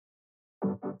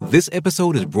This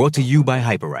episode is brought to you by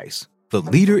Hyperice, the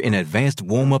leader in advanced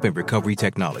warm-up and recovery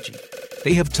technology.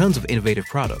 They have tons of innovative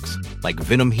products, like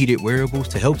Venom-heated wearables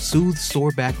to help soothe sore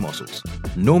back muscles,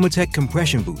 Normatec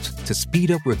compression boots to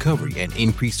speed up recovery and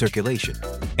increase circulation,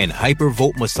 and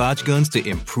Hypervolt massage guns to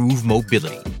improve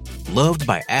mobility. Loved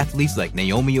by athletes like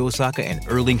Naomi Osaka and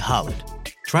Erling Haaland.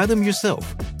 Try them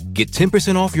yourself. Get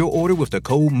 10% off your order with the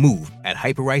code MOVE at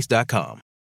Hyperice.com.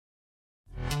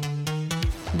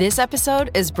 This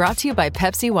episode is brought to you by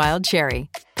Pepsi Wild Cherry.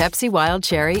 Pepsi Wild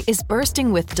Cherry is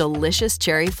bursting with delicious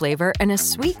cherry flavor and a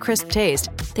sweet, crisp taste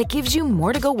that gives you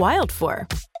more to go wild for.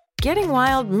 Getting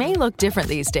wild may look different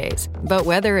these days, but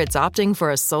whether it's opting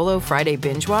for a solo Friday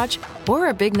binge watch or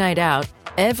a big night out,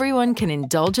 everyone can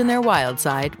indulge in their wild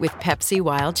side with Pepsi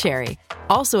Wild Cherry.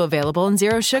 Also available in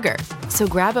Zero Sugar. So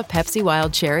grab a Pepsi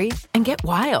Wild Cherry and get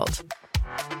wild.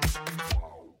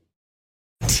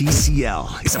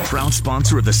 TCL is a proud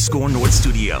sponsor of the Score North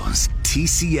Studios.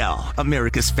 TCL,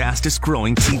 America's fastest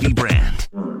growing TV brand.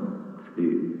 1,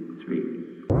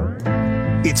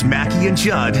 2, 3. It's Mackie and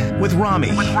Judd with Rami.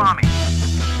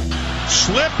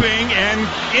 Slipping and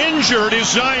injured is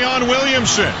Zion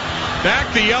Williamson.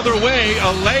 Back the other way,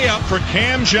 a layup for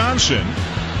Cam Johnson.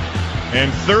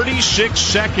 And 36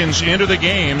 seconds into the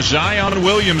game, Zion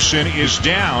Williamson is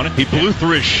down. He blew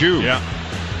through his shoe. Yeah.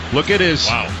 Look at his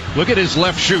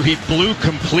left shoe. He blew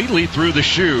completely through the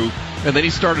shoe, and then he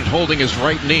started holding his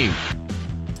right knee.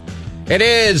 It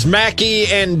is Mackie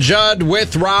and Judd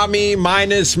with Rami,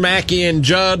 minus Mackie and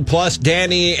Judd, plus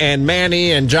Danny and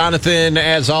Manny and Jonathan,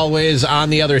 as always, on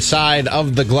the other side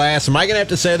of the glass. Am I going to have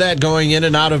to say that going in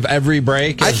and out of every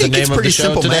break? I think it's pretty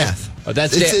simple math. Oh,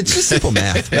 it's just simple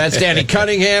math. That's Danny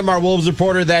Cunningham, our Wolves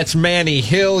reporter. That's Manny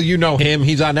Hill. You know him.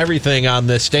 He's on everything on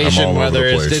this station, whether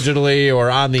it's digitally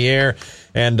or on the air.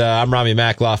 And I'm Rami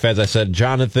Makloff, as I said.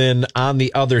 Jonathan on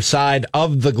the other side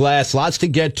of the glass. Lots to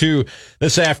get to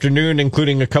this afternoon,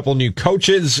 including a couple new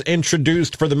coaches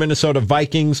introduced for the Minnesota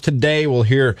Vikings today. We'll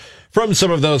hear from some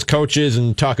of those coaches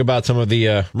and talk about some of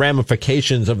the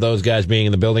ramifications of those guys being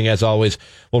in the building. As always,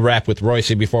 we'll wrap with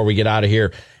Royce before we get out of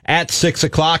here at 6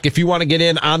 o'clock. If you want to get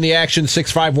in on the action,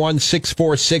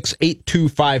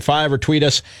 651-646-8255 or tweet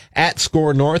us at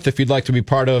Score North if you'd like to be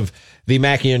part of the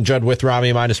Mackie and Judd with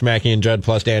Rami, minus Mackie and Judd,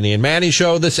 plus Danny and Manny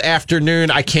show this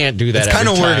afternoon. I can't do that. It's kind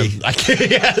of wordy. I can't,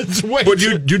 yeah, it's way but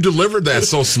you delivered that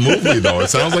so smoothly, though. It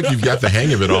sounds like you've got the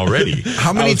hang of it already.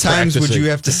 How many times would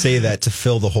you have to say that to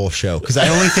fill the whole show? Because I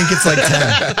only think it's like 10.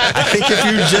 I think if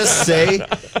you just say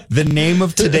the name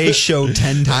of today's show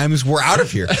 10 times, we're out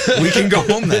of here. We can go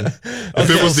home then.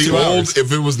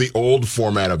 If it was the old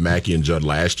format of Mackie and Judd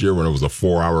last year, when it was a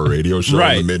 4-hour radio show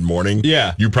in the mid-morning,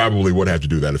 you probably would have to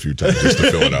do that a few times just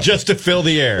to fill it up. Just to fill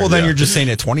the air. Well, then you're just saying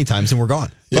it 20 times and we're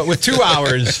gone. But with 2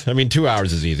 hours, 2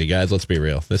 hours is easy, guys. Let's be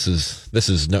real. This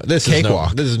is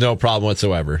no problem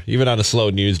whatsoever, even on a slow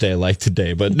news day like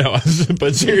today. But no,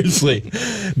 but seriously,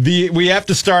 we have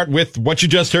to start with what you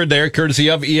just heard there, courtesy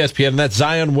of ESPN. That's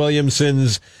Zion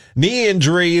Williamson's knee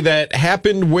injury that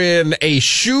happened when a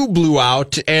shoe blew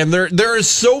out, and there are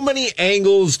so many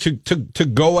angles to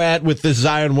go at with this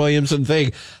Zion Williamson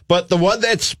thing. But the one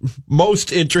that's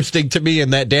most interesting to me,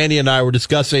 and that Danny and I were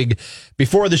discussing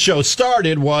before the show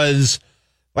started, was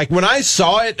like when I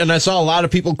saw it, and I saw a lot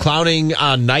of people clowning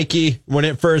on Nike when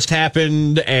it first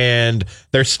happened, and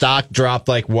their stock dropped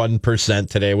like 1%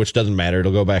 today, which doesn't matter;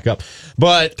 it'll go back up.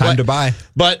 But time to buy.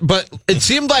 But it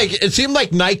seemed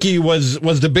like Nike was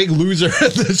the big loser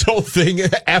in this whole thing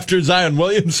after Zion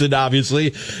Williamson,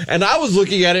 obviously. And I was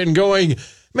looking at it and going,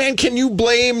 man, can you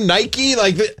blame Nike?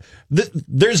 Like,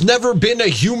 there's never been a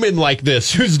human like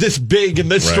this who's this big and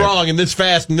this strong and this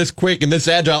fast and this quick and this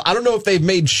agile. I don't know if they've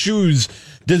made shoes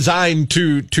designed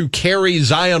to carry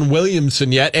Zion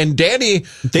Williamson yet. And Danny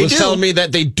was telling me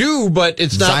that they do, but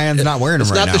it's not. Zion's not wearing them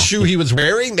right now. It's not the shoe he was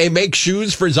wearing. They make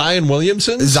shoes for Zion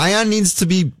Williamson. Zion needs to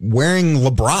be wearing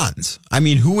LeBrons. I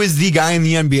mean, who is the guy in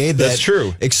the NBA that's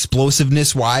true,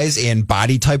 explosiveness wise and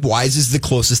body type wise is the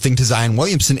closest thing to Zion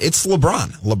Williamson? It's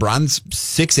LeBron. LeBron's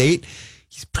 6'8".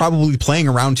 He's probably playing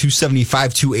around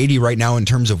 275, 280 right now in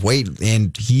terms of weight,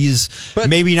 and he's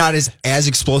maybe not as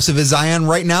explosive as Zion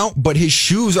right now, but his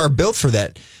shoes are built for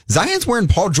that. Zion's wearing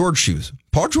Paul George shoes.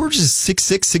 Paul George is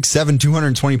 6'6", 6'7",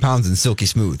 220 pounds and silky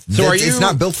smooth. So it's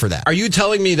not built for that. Are you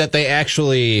telling me that they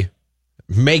actually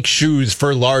make shoes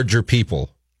for larger people?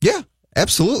 Yeah,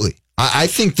 absolutely. I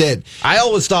think that I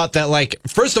always thought that, like,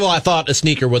 first of all, I thought a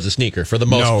sneaker was a sneaker for the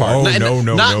most part.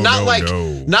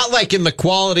 Not like in the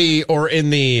quality or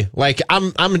in the, like,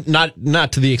 I'm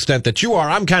not to the extent that you are.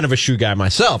 I'm kind of a shoe guy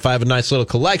myself. I have a nice little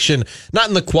collection, not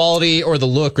in the quality or the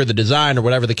look or the design or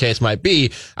whatever the case might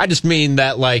be. I just mean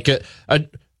that, like,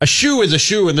 a shoe is a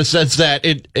shoe in the sense that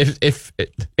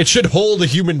it should hold a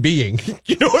human being.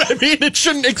 You know what I mean? It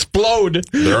shouldn't explode.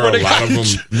 There are a lot of them.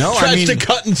 To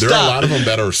cut and there stop. Are a lot of them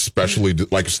that are specially,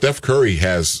 like Steph Curry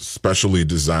has specially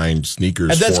designed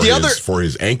sneakers and that's for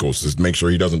his ankles to make sure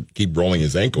he doesn't keep rolling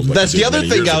his ankles. Like that's the other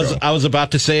thing I was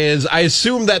about to say is I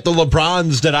assume that the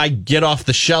LeBrons that I get off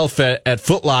the shelf at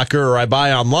Foot Locker or I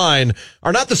buy online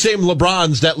are not the same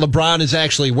LeBrons that LeBron is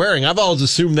actually wearing. I've always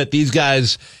assumed that these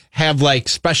guys have like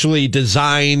specially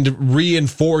designed,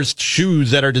 reinforced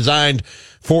shoes that are designed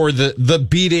for the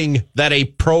beating that a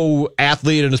pro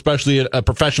athlete and especially a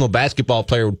professional basketball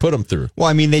player would put them through. Well,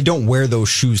 I mean, they don't wear those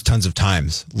shoes tons of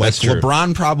times. Like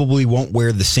LeBron probably won't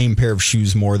wear the same pair of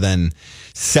shoes more than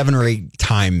 7 or 8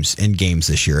 times in games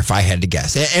this year, if I had to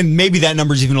guess. And maybe that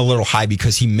number's even a little high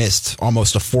because he missed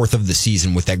almost a fourth of the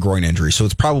season with that groin injury. So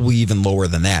it's probably even lower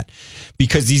than that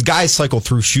because these guys cycle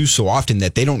through shoes so often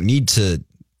that they don't need to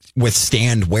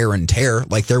withstand wear and tear.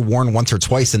 Like they're worn once or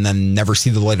twice and then never see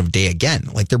the light of day again.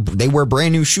 Like they wear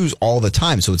brand new shoes all the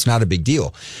time, so it's not a big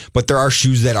deal. But there are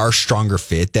shoes that are stronger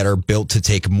fit, that are built to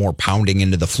take more pounding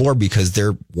into the floor because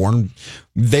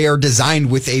they are designed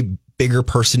with a bigger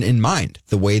person in mind,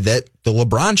 the way that the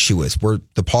LeBron shoe is, where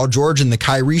the Paul George and the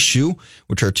Kyrie shoe,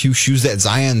 which are two shoes that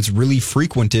Zion's really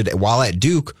frequented while at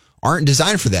Duke, aren't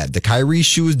designed for that. The Kyrie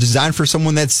shoe is designed for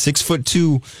someone that's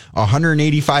 6'2",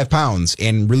 185 pounds,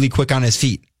 and really quick on his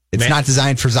feet. It's not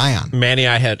designed for Zion. Manny,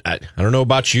 I don't know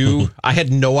about you. I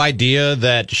had no idea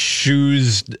that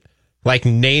shoes like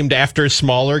named after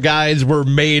smaller guys were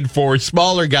made for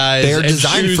smaller guys. They're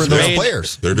designed for those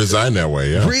players. They're designed that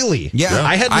way, yeah. Really? Yeah.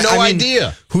 I had no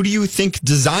idea. Who do you think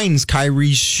designs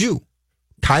Kyrie's shoe?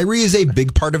 Kyrie is a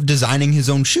big part of designing his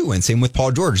own shoe, and same with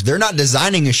Paul George. They're not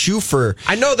designing a shoe for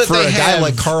a guy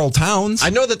like Karl Towns. I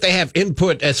know that they have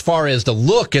input as far as the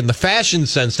look and the fashion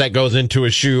sense that goes into a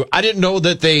shoe. I didn't know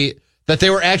that they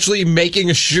were actually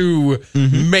making a shoe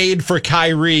made for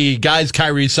Kyrie, guys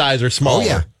Kyrie's size or smaller. Oh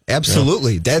yeah,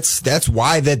 absolutely. Yeah. That's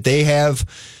why that they have.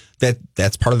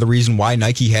 That's part of the reason why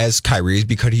Nike has Kyrie is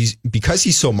because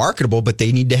he's so marketable, but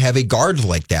they need to have a guard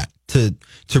like that to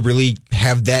really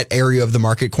have that area of the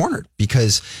market cornered.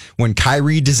 Because when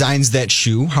Kyrie designs that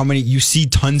shoe, you see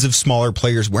tons of smaller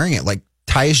players wearing it. Like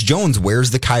Tyus Jones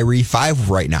wears the Kyrie 5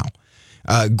 right now.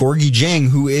 Gorgui Dieng,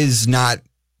 who is not,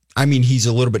 I mean, he's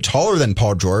a little bit taller than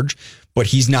Paul George, but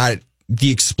he's not the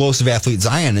explosive athlete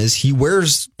Zion is. He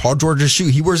wears Paul George's shoe.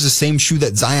 He wears the same shoe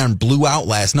that Zion blew out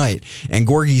last night. And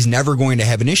Gorgie's never going to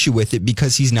have an issue with it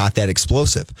because he's not that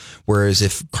explosive. Whereas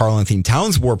if Karl-Anthony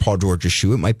Towns wore Paul George's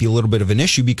shoe, it might be a little bit of an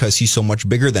issue because he's so much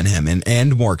bigger than him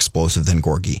and more explosive than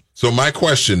Gorgui. So my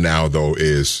question now, though,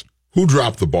 is who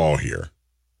dropped the ball here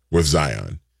with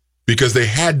Zion? Because they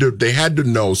had to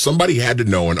know, somebody had to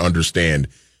know and understand,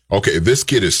 okay, this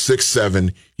kid is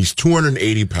 6'7", he's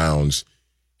 280 pounds.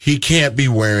 He can't be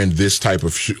wearing this type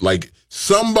of shoe. Like,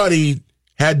 somebody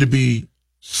had to be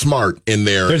smart in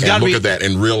there and look at that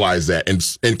and realize that.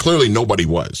 And clearly nobody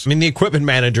was. I mean, the equipment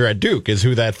manager at Duke is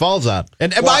who that falls on.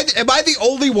 And am I the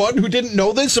only one who didn't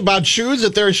know this about shoes,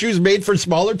 that there are shoes made for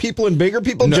smaller people and bigger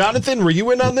people? No. Jonathan, were you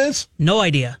in on this? No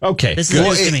idea. Okay. This is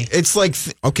news to me. It's like,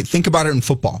 think about it in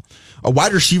football. A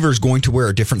wide receiver is going to wear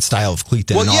a different style of cleat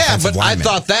than an offensive lineman. I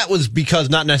thought that was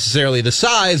because not necessarily the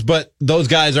size, but those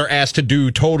guys are asked to do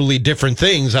totally different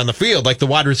things on the field. Like the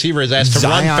wide receiver is asked to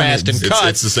run fast and cut.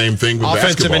 It's the same thing with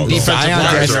offensive basketball. And defensive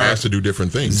guys are asked to do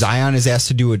different things. Zion is asked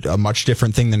to do a much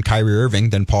different thing than Kyrie Irving,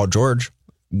 than Paul George.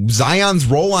 Zion's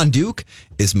role on Duke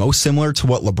is most similar to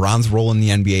what LeBron's role in the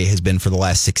NBA has been for the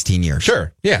last 16 years.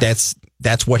 Sure, yeah.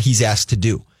 That's what he's asked to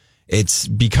do. It's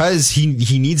because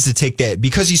he needs to take that,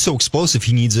 because he's so explosive,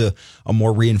 he needs a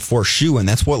more reinforced shoe, and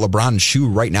that's what LeBron's shoe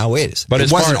right now is. But it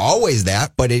wasn't always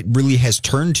that, but it really has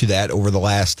turned to that over the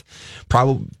last,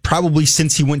 probably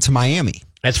since he went to Miami.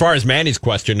 As far as Manny's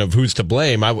question of who's to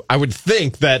blame, I would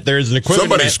think that there's an equipment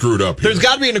somebody screwed up here. There's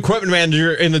got to be an equipment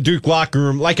manager in the Duke locker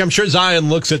room. Like, I'm sure Zion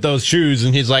looks at those shoes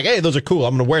and he's like, hey, those are cool.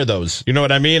 I'm going to wear those. You know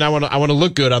what I mean? I want to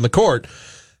look good on the court.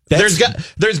 There's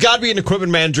got to be an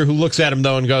equipment manager who looks at him,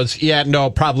 though, and goes, yeah, no,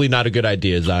 probably not a good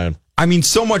idea, Zion. I mean,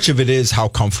 so much of it is how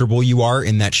comfortable you are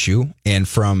in that shoe. And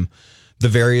from the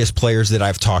various players that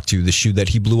I've talked to, the shoe that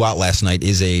he blew out last night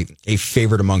is a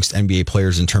favorite amongst NBA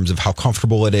players in terms of how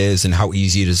comfortable it is and how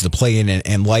easy it is to play in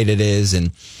and light it is.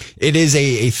 And it is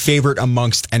a favorite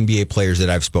amongst NBA players that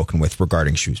I've spoken with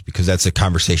regarding shoes, because that's a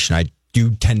conversation I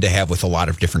do tend to have with a lot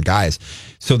of different guys.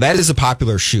 So that is a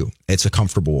popular shoe. It's a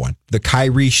comfortable one. The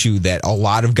Kyrie shoe that a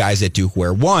lot of guys at Duke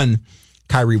wear,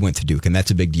 Kyrie went to Duke, and that's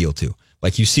a big deal too.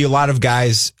 Like, you see a lot of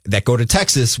guys that go to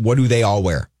Texas, what do they all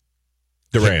wear?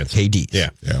 Durant. KD.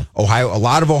 Yeah. A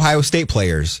lot of Ohio State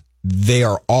players, they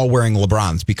are all wearing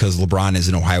LeBrons because LeBron is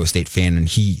an Ohio State fan and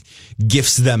he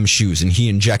gifts them shoes and he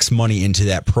injects money into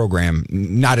that program,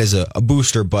 not as a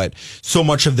booster, but so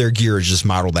much of their gear is just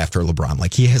modeled after LeBron.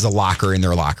 Like, he has a locker in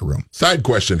their locker room. Side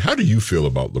question, how do you feel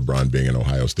about LeBron being an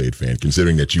Ohio State fan,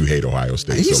 considering that you hate Ohio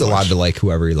State He's so much? allowed to like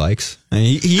whoever he likes.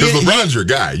 Because LeBron's your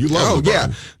guy. You love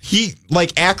LeBron. Yeah.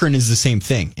 Akron is the same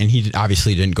thing. And he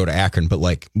obviously didn't go to Akron, but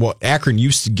Akron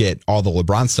used to get all the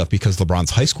LeBron stuff because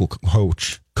LeBron's high school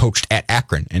coached at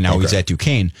Akron, and now he's at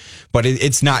Duquesne. But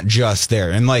it's not just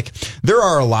there. And there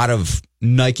are a lot of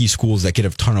Nike schools that get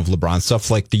a ton of LeBron stuff.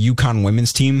 Like the UConn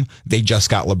women's team, they just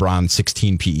got LeBron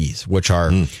 16 PEs, which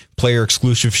are player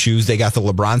exclusive shoes. They got the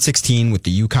LeBron 16 with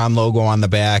the UConn logo on the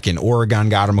back, and Oregon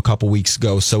got them a couple weeks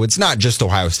ago. So it's not just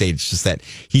Ohio State. It's just that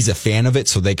he's a fan of it,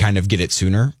 so they kind of get it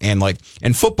sooner. And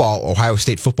in football, Ohio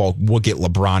State football will get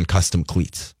LeBron custom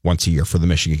cleats once a year for the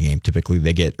Michigan game. Typically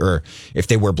they get, or if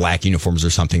they wear black uniforms or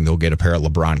something, they'll get a pair of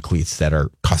LeBron cleats that are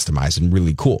customized and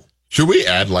really cool. Should we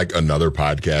add another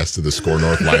podcast to the Score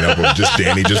North lineup of just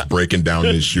Danny just breaking down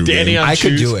his shoe Danny game? on I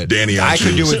shoes. could do it. Danny on I shoes.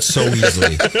 could do it so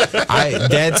easily.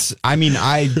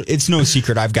 It's no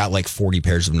secret. I've got 40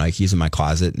 pairs of Nikes in my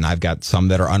closet, and I've got some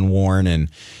that are unworn, and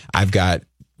I've got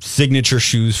signature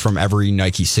shoes from every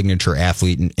Nike signature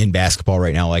athlete in basketball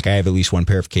right now. I have at least one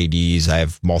pair of KDs. I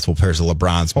have multiple pairs of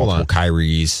LeBrons, multiple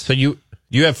Kyries. So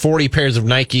you have 40 pairs of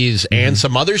Nikes and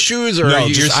some other shoes, or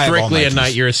you're strictly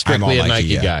a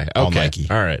Nike guy? Okay. All Nike.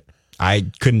 All right. I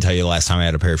couldn't tell you the last time I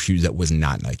had a pair of shoes that was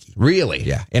not Nike. Really?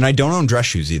 Yeah. And I don't own dress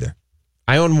shoes either.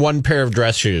 I own one pair of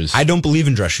dress shoes. I don't believe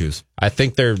in dress shoes. I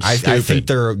think they're stupid. I think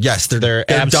they're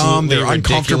dumb, they're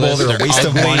uncomfortable, they're a waste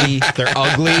of money. They're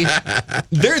ugly.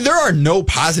 There are no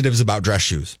positives about dress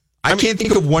shoes. I can't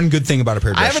think of one good thing about a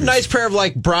pair of dress shoes. I have a nice pair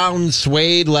of brown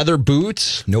suede leather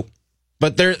boots. Nope.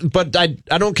 But I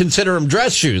don't consider them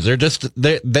dress shoes. They're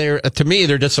to me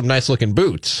they're just some nice looking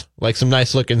boots, some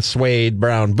nice looking suede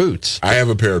brown boots. I have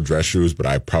a pair of dress shoes, but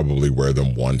I probably wear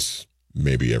them once,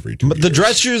 maybe every 2 years. The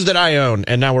dress shoes that I own,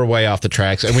 and now we're way off the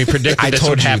tracks, and we predicted this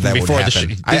would happen before the show.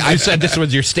 You said this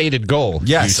was your stated goal.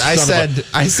 Yes, I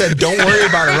said don't worry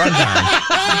about a rundown.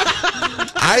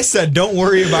 I said, don't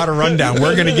worry about a rundown.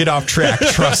 We're going to get off track.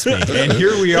 Trust me. And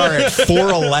here we are at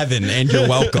 4:11, and you're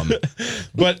welcome.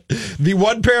 But the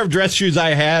one pair of dress shoes I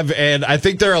have, and I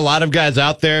think there are a lot of guys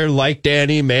out there like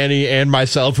Danny, Manny, and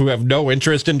myself who have no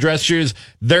interest in dress shoes.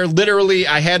 They're literally,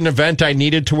 I had an event I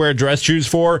needed to wear dress shoes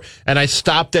for, and I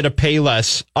stopped at a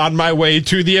Payless on my way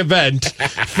to the event,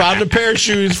 found a pair of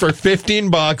shoes for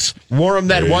 $15, wore them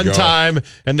that one time,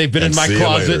 and they've been in my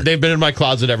closet. They've been in my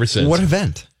closet ever since. What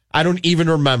event? I don't even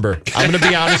remember. I'm going to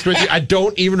be honest with you. I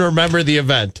don't even remember the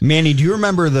event. Manny, do you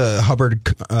remember the Hubbard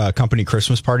Company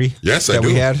Christmas party? Yes, I do. That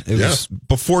we had. It was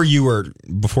before you were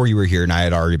here, and I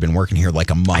had already been working here a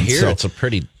month. I hear it's a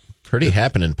pretty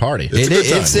happening party.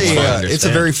 It's a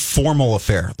very formal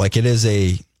affair. It is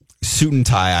a suit and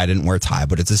tie. I didn't wear a tie,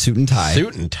 but it's a suit and tie.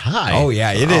 Suit and tie. Oh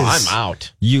yeah, it is. I'm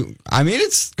out.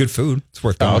 It's good food. It's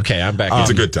worth going. Okay, I'm back. It's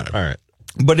a good time. All right.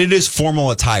 But it is formal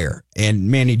attire. And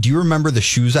Manny, do you remember the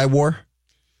shoes I wore?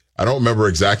 I don't remember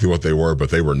exactly what they were, but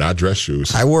they were not dress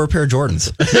shoes. I wore a pair of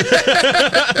Jordans.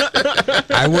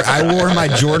 I wore my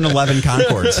Jordan 11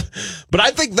 Concords. But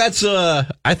I think that's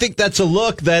a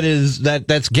look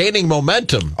that's gaining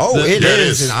momentum. Oh, it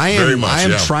is. And I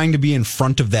am yeah. trying to be in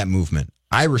front of that movement.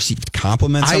 I received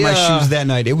compliments on my shoes that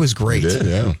night. It was great. Did,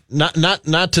 yeah.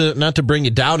 Not to bring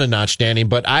you down a notch, Danny,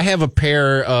 but I have a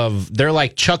pair of, they're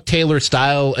like Chuck Taylor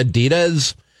style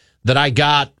Adidas that I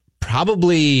got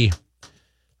probably,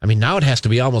 now it has to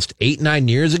be almost 8-9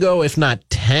 years ago, if not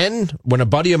 10, when a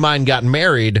buddy of mine got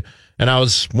married and I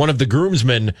was one of the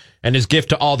groomsmen, and his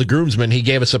gift to all the groomsmen, he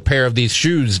gave us a pair of these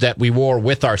shoes that we wore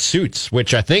with our suits,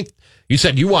 which I think you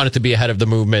said you wanted to be ahead of the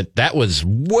movement. That was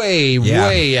way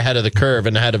ahead of the curve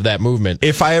and ahead of that movement.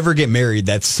 If I ever get married,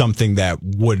 that's something that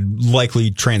would likely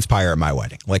transpire at my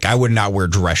wedding. I would not wear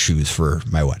dress shoes for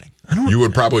my wedding. You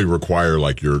would probably require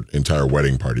your entire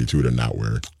wedding party to not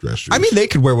wear dress shoes. They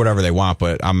could wear whatever they want,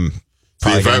 but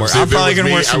probably going to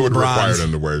wear some I would require LeBrons.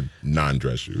 them to wear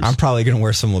non-dress shoes. I'm probably going to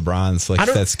wear some LeBrons. Like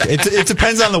it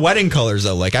depends on the wedding colors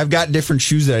though. Like I've got different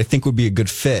shoes that I think would be a good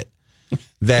fit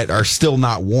that are still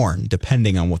not worn,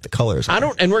 depending on what the colors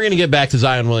are. And we're going to get back to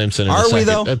Zion Williamson in a second. Are we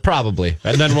though? Probably.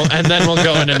 And then we'll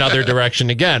go in another direction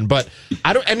again. But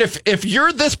I don't. And if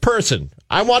you're this person,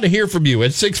 I want to hear from you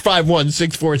at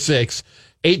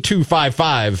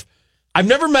 651-646-8255. I've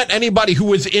never met anybody who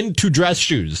was into dress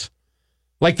shoes.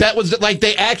 Like that was like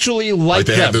they actually liked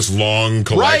they them. have this long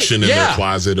collection in their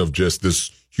closet of just this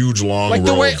huge long like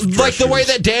the row way of dress the way shoes.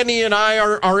 that Danny and I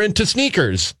are into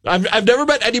sneakers. I've never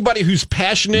met anybody who's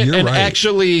passionate and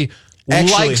actually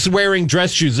likes wearing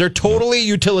dress shoes. They're totally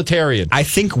utilitarian. I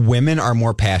think women are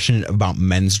more passionate about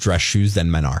men's dress shoes than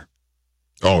men are.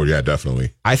 Oh yeah,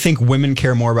 definitely. I think women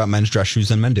care more about men's dress shoes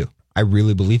than men do. I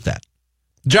really believe that.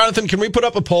 Jonathan, can we put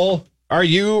up a poll? Are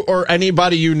you or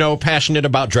anybody you know passionate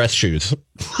about dress shoes?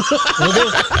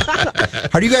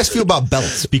 How do you guys feel about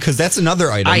belts? Because that's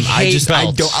another item. I hate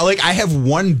belts. I have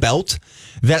one belt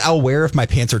that I'll wear if my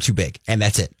pants are too big, and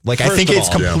that's it. Like I think it's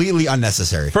completely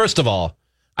unnecessary. First of all,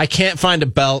 I can't find a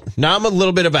belt. Now I'm a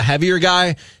little bit of a heavier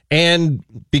guy, and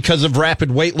because of rapid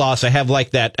weight loss, I have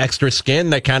like that extra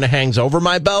skin that kind of hangs over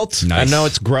my belt. Nice. I know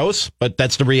it's gross, but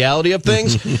that's the reality of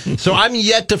things. So I'm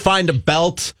yet to find a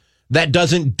belt that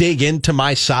doesn't dig into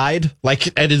my side. Like,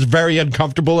 it is very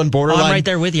uncomfortable and borderline. I'm right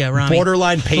there with you, Rami.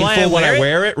 Borderline painful when I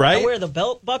wear it, right? I wear the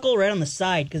belt buckle right on the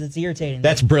side because it's irritating.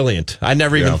 That's brilliant. I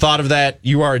never even thought of that.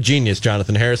 You are a genius,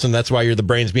 Jonathan Harrison. That's why you're the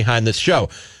brains behind this show.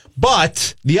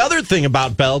 But the other thing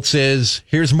about belts is,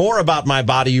 here's more about my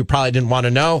body you probably didn't want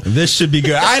to know. This should be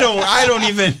good. I don't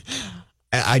even...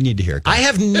 I need to hear it. I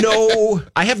have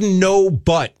no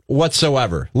butt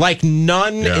whatsoever. Like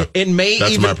none. Yeah, it may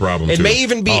that's even, my problem, It too. may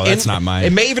even be. That's not mine.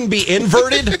 It may even be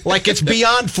inverted. Like it's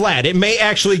beyond flat. It may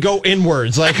actually go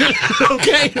inwards. Like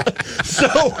okay.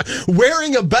 So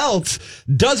wearing a belt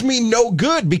does me no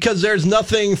good because there's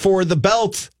nothing for the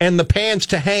belt and the pants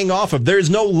to hang off of. There's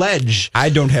no ledge. I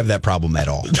don't have that problem at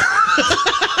all.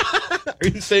 Are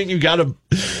you saying you gotta?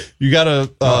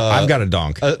 I've got a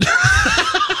donk.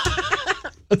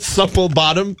 A supple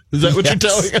bottom? Is that what you're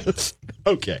telling us?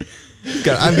 Okay.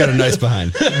 I've got a nice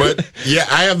behind. But yeah,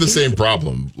 I have the same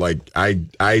problem. Like I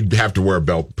have to wear a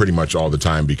belt pretty much all the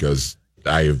time because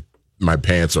all my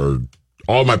pants are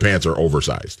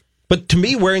oversized. But to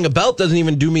me, wearing a belt doesn't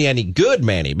even do me any good,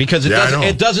 Manny, because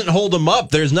it doesn't hold them up.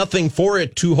 There's nothing for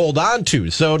it to hold on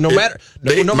to. So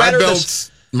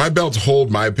my belts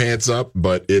hold my pants up,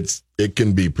 but it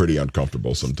can be pretty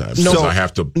uncomfortable sometimes. No, so I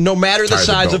have to. No matter the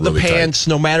size of the really pants,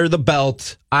 no matter the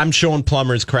belt, I'm showing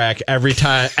plumber's crack every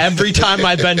time. Every time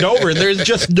I bend over, and there's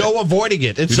just no avoiding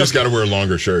it. You just got to wear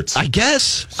longer shirts, I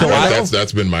guess. So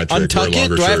that's been my trick. Untuck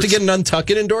it. Do I have to get an untuck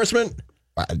it endorsement?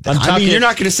 I mean, you're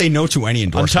not going to say no to any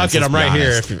endorsements. Untuck it. I'm right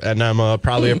here, and I'm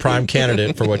probably a prime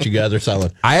candidate for what you guys are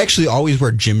selling. I actually always wear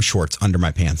gym shorts under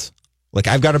my pants. Like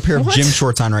I've got a pair of gym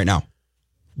shorts on right now.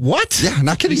 What? Yeah,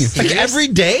 not kidding you. Like every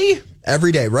day?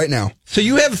 Every day, right now. So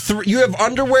you have you have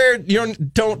underwear.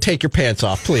 Don't take your pants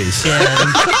off, please. Yeah.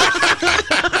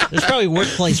 There's probably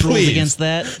workplace rules against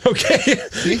that. Okay.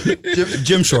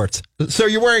 Gym shorts. So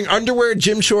you're wearing underwear,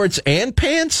 gym shorts, and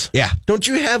pants? Yeah. Don't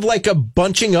you have like a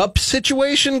bunching up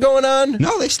situation going on?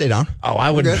 No, they stay down. Oh,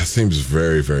 I would. That seems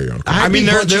very, very uncomfortable. I mean,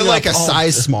 they're like a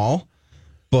size small,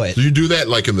 but do you do that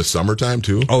like in the summertime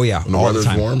too? Oh yeah, when the all weather's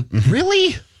the time. warm.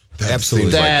 Really?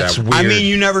 Absolutely. That's like weird. I mean,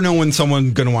 you never know when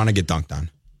someone's going to want to get dunked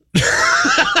on.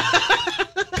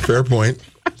 Fair point.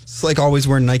 It's like always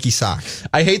wearing Nike socks.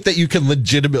 I hate that you can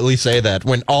legitimately say that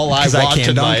when all I want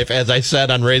in life, as I said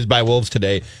on Raised by Wolves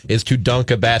today, is to dunk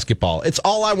a basketball. It's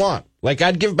all I want. Like,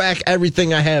 I'd give back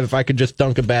everything I have if I could just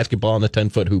dunk a basketball on the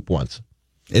 10-foot hoop once.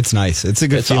 It's nice. It's a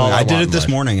good feeling. I did it this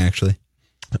morning, actually.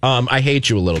 I hate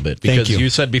you a little bit because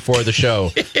you said before the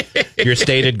show your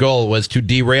stated goal was to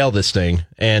derail this thing.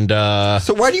 And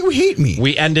so why do you hate me?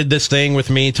 We ended this thing with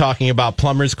me talking about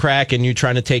plumber's crack and you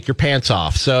trying to take your pants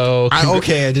off. So I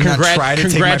did not try to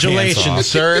take my pants off. Congratulations,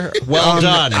 sir. Well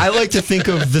done. I like to think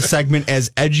of the segment as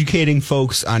educating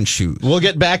folks on shoes. We'll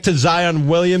get back to Zion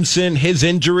Williamson, his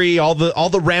injury, all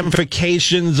the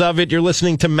ramifications of it. You're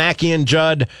listening to Mackey and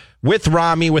Judd with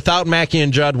Rami, without Mackey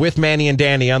and Judd, with Manny and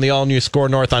Danny on the all-new Score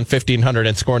North on 1500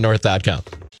 and scorenorth.com.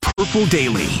 Purple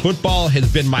Daily. Football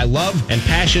has been my love and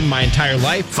passion my entire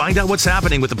life. Find out what's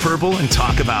happening with the Purple and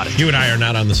talk about it. You and I are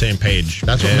not on the same page.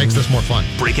 That's what makes this more fun.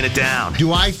 Breaking it down.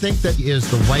 Do I think that is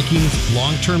the Vikings'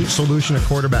 long-term solution at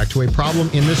quarterback to a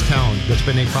problem in this town that's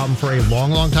been a problem for a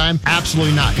long, long time?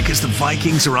 Absolutely not. Because the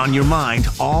Vikings are on your mind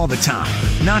all the time,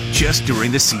 not just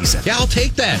during the season. Yeah, I'll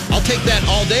take that. I'll take that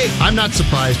all day. I'm not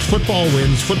surprised. Football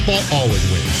wins. Football always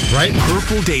wins, right?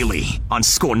 Purple Daily on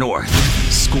Score North.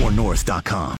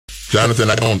 ScoreNorth.com. Jonathan,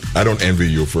 I don't envy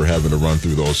you for having to run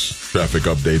through those traffic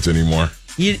updates anymore.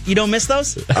 You don't miss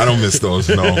those? I don't miss those,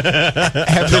 no.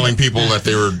 Telling people that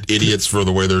they were idiots for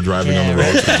the way they're driving on the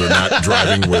roads because they're not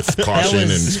driving with caution,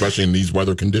 and especially in these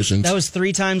weather conditions. That was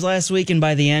 3 times last week, and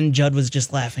by the end, Judd was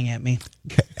just laughing at me.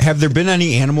 Have there been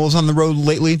any animals on the road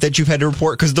lately that you've had to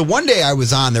report? Because the one day I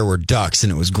was on, there were ducks,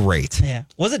 and it was great. Yeah.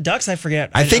 Was it ducks? I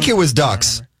forget. I think it was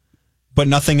ducks, but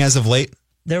nothing as of late.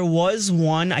 There was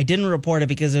one. I didn't report it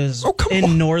because it was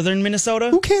in northern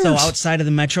Minnesota. Who cares? So outside of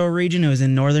the metro region, it was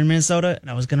in northern Minnesota, and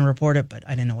I was going to report it, but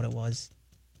I didn't know what it was.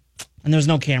 And there was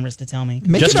no cameras to tell me.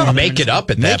 Just make it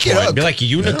up at that point. Be like a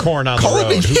unicorn on the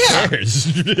road. Who cares?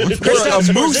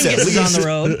 A moose at least. On the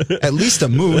road. At least a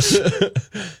moose.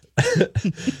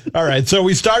 All right, so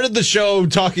we started the show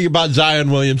talking about Zion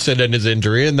Williamson and his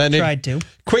injury, and then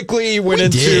quickly went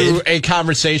into a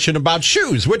conversation about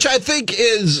shoes, which I think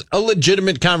is a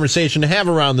legitimate conversation to have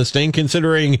around this thing,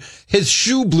 considering his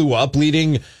shoe blew up,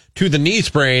 leading to the knee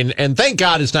sprain, and thank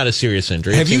God it's not a serious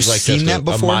injury. Have you like seen just that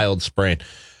before? A mild sprain.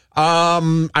 I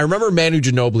remember Manu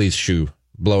Ginobili's shoe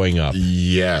blowing up.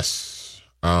 Yes.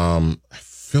 I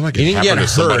feel like it happened to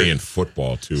somebody in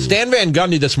football, too. Stan Van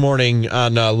Gundy this morning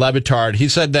on Levitard, he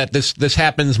said that this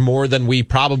happens more than we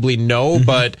probably know,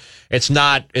 but it's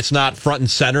not front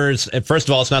and center. First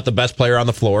of all, it's not the best player on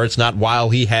the floor. It's not while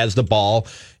he has the ball.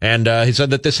 And he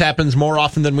said that this happens more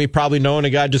often than we probably know, and a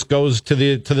guy just goes to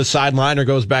the sideline or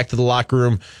goes back to the locker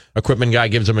room. Equipment guy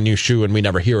gives him a new shoe, and we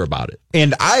never hear about it.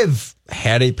 And I've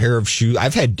had a pair of shoes.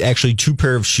 I've had actually 2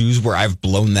 pair of shoes where I've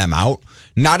blown them out.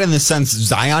 Not in the sense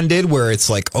Zion did, where it's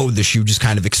like, oh, the shoe just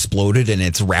kind of exploded and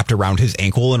it's wrapped around his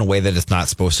ankle in a way that it's not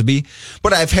supposed to be.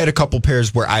 But I've had a couple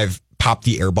pairs where I've popped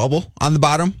the air bubble on the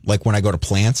bottom, like when I go to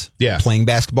Plants, playing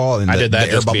basketball, and I did that.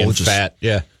 The air bubble was just fat.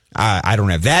 Yeah. I don't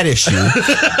have that issue,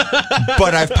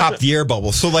 but I've popped the air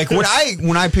bubble. So like when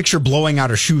I picture blowing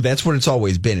out a shoe, that's what it's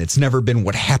always been. It's never been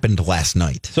what happened last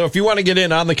night. So if you want to get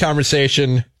in on the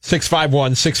conversation,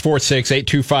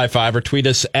 651-646-8255 or tweet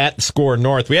us at Score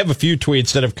North. We have a few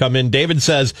tweets that have come in. David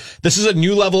says, this is a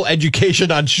new level education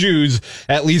on shoes,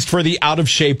 at least for the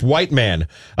out-of-shape white man.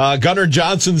 Gunnar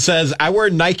Johnson says, I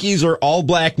wear Nikes or all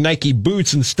black Nike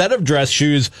boots instead of dress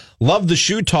shoes. Love the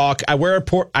shoe talk. I wore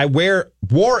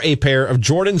a pair of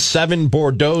Jordan 7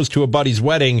 Bordeaux to a buddy's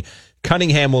wedding.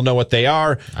 Cunningham will know what they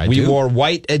are. We wore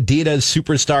white Adidas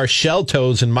Superstar shell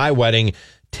toes in my wedding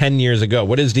 10 years ago.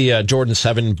 What is the Jordan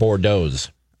 7 Bordeaux?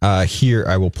 Here,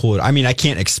 I will pull it. I mean, I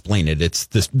can't explain it. It's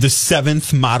the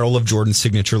 7th model of Jordan's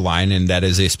signature line, and that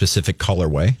is a specific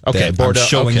colorway. Okay, that I'm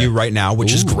showing you right now,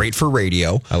 which is great for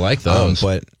radio. I like those.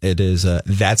 But it is,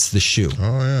 that's the shoe.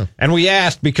 Oh, yeah. And we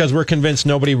asked, because we're convinced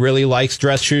nobody really likes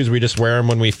dress shoes. We just wear them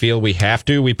when we feel we have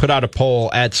to. We put out a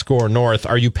poll at Score North.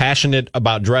 Are you passionate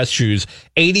about dress shoes?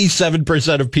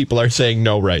 87% of people are saying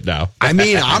no right now. I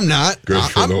mean, I'm not.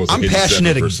 I'm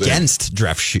passionate 87%. against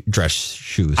dress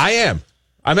shoes. I am.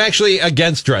 I'm actually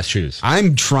against dress shoes.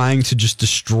 I'm trying to just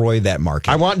destroy that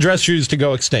market. I want dress shoes to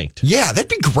go extinct. Yeah, that'd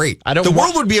be great. The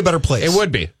world would be a better place. It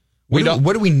would be.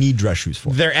 What do we need dress shoes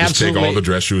for? They're just absolutely take all the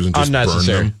dress shoes and just burn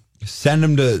them. Send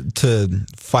them to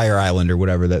Fire Island or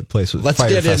whatever that place was. Let's Fire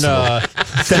get Festival.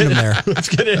 Send them there. Let's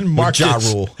get in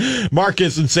Marcus.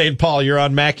 Marcus in St. Paul. You're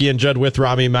on Mackie and Judd with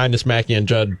Rami minus Mackie and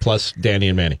Judd plus Danny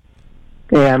and Manny.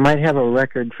 Yeah, I might have a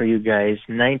record for you guys.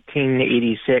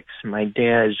 1986, my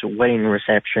dad's wedding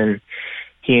reception.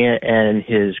 He and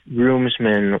his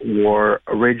groomsmen wore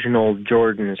original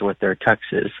Jordans with their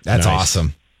tuxes. That's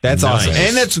awesome. That's awesome.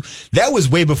 And that was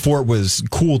way before it was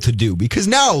cool to do, because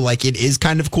now like it is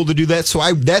kind of cool to do that. So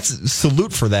that's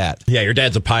salute for that. Yeah, your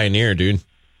dad's a pioneer, dude.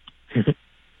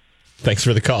 Thanks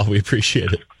for the call. We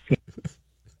appreciate it.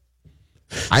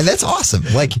 That's awesome.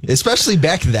 Like, especially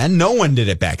back then, no one did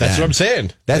it back then. That's what I'm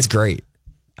saying. That's great.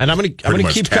 And I'm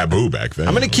gonna keep taboo back then.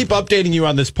 I'm gonna keep updating you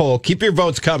on this poll. Keep your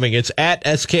votes coming. It's at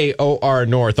SKOR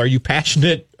North. Are you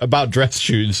passionate about dress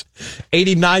shoes?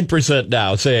 89%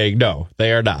 now saying no,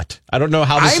 they are not. I don't know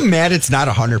how. I'm mad it's not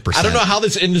 100%. I don't know how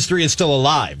this industry is still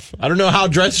alive. I don't know how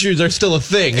dress shoes are still a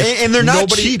thing. And they're not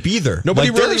cheap either.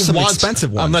 Nobody really wants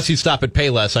expensive ones, unless you stop at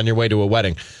Payless on your way to a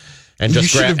wedding. and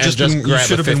just grab a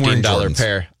 $15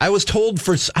 pair. I was told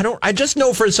I just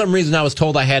know for some reason I was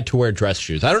told I had to wear dress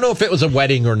shoes. I don't know if it was a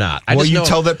wedding or not.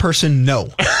 Tell that person no.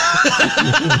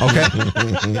 Okay.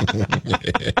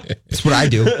 That's what I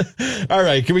do. All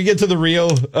right. Can we get to the real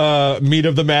meat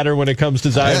of the matter when it comes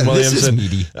to Zion Williamson? This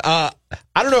is meaty.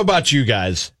 I don't know about you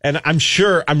guys, and I'm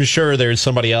sure there's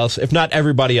somebody else, if not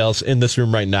everybody else in this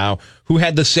room right now, who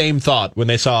had the same thought when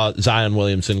they saw Zion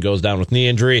Williamson goes down with knee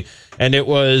injury. And it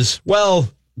was, well,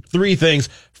 three things.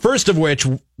 First of which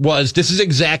was, this is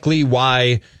exactly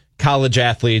why college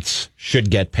athletes should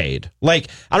get paid. Like,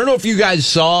 I don't know if you guys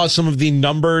saw some of the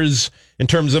numbers in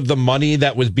terms of the money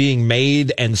that was being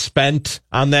made and spent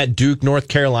on that Duke North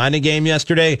Carolina game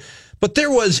yesterday, but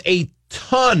there was a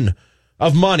ton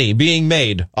of money being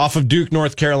made off of Duke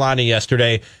North Carolina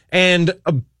yesterday. And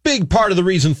a big part of the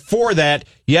reason for that,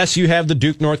 yes, you have the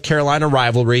Duke North Carolina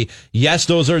rivalry. Yes,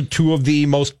 those are two of the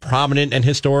most prominent and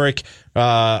historic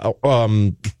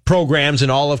programs in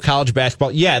all of college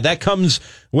basketball. Yeah, that comes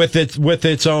with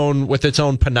its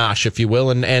own panache, if you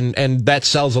will, and that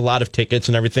sells a lot of tickets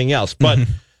and everything else. But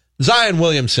Zion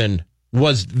Williamson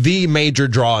was the major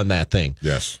draw in that thing.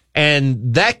 Yes.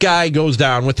 And that guy goes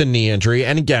down with a knee injury.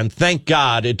 And again, thank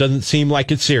God it doesn't seem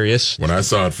like it's serious. When I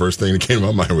saw it, first thing that came to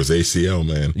my mind was ACL,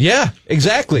 man. Yeah,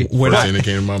 exactly. First thing that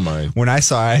came to my mind. When I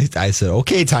saw it, I said,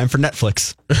 okay, time for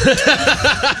Netflix.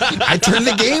 I turned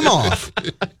the game off.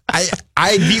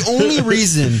 The only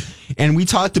reason, and we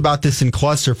talked about this in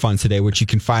Cluster Fun today, which you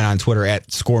can find on Twitter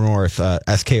at Score North,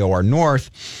 SKOR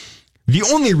North. The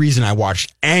only reason I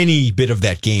watched any bit of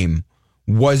that game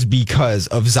was because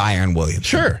of Zion Williamson.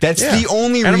 Sure. That's the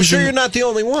only reason. And I'm sure you're not the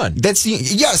only one.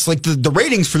 Yes, like the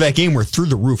ratings for that game were through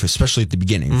the roof, especially at the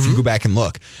beginning, if you go back and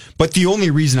look. But the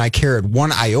only reason I cared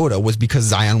one iota was because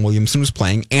Zion Williamson was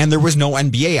playing and there was no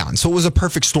NBA on. So it was a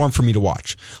perfect storm for me to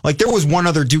watch. Like, there was one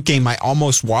other Duke game I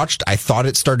almost watched. I thought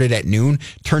it started at noon.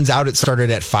 Turns out it started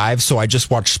at 5, so I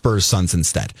just watched Spurs Suns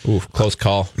instead. Ooh, close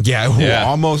call. Yeah.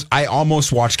 I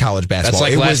almost watched college basketball.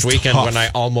 That's like last weekend when I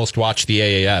almost watched the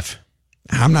AAF.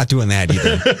 I'm not doing that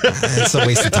either. It's a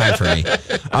waste of time for me.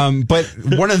 But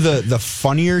one of the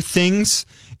funnier things,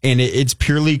 and it's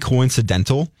purely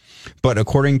coincidental, but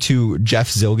according to Jeff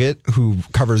Zilgett, who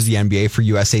covers the NBA for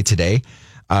USA Today,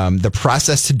 the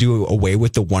process to do away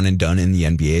with the one and done in the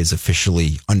NBA is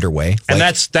officially underway. And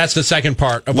that's the second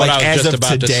part of what I was just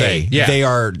about to say. Yeah. They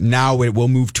are now, it will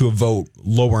move to a vote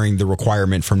lowering the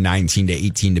requirement from 19 to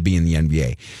 18 to be in the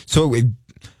NBA. So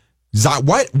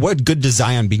what good does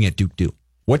Zion being at Duke do?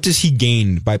 What does he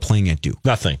gain by playing at Duke?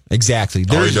 Nothing. Exactly.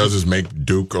 All he does is make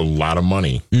Duke a lot of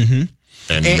money. Mm-hmm.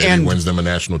 And wins them a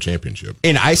national championship.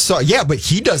 And I saw, but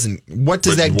he doesn't. What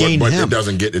does that gain him? It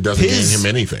doesn't gain him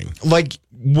anything. Like,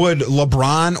 would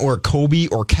LeBron or Kobe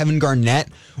or Kevin Garnett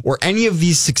or any of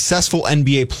these successful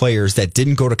NBA players that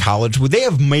didn't go to college, would they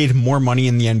have made more money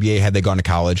in the NBA had they gone to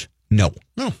college? No.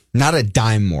 Not a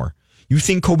dime more. You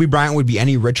think Kobe Bryant would be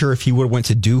any richer if he would have went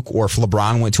to Duke, or if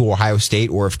LeBron went to Ohio State,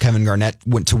 or if Kevin Garnett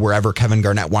went to wherever Kevin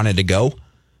Garnett wanted to go?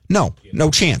 No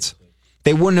chance.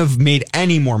 They wouldn't have made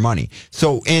any more money.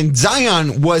 So, and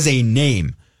Zion was a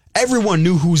name. Everyone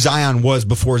knew who Zion was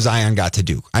before Zion got to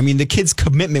Duke. I mean, the kid's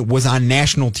commitment was on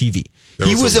national TV.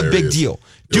 He was a big deal.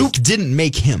 Duke didn't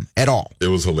make him at all. It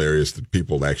was hilarious that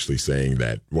people actually saying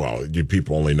that, well,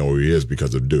 people only know who he is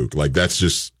because of Duke. Like, that's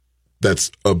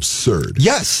absurd.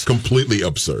 Yes. Completely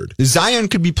absurd. Zion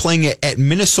could be playing at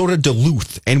Minnesota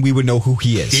Duluth, and we would know who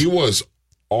he is. He was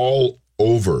all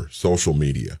over social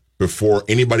media before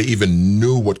anybody even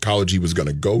knew what college he was going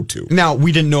to go to. Now,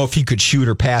 we didn't know if he could shoot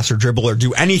or pass or dribble or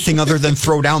do anything other than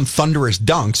throw down thunderous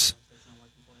dunks,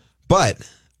 but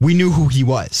we knew who he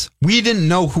was. We didn't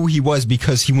know who he was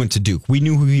because he went to Duke. We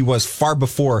knew who he was far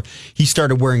before he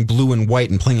started wearing blue and white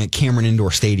and playing at Cameron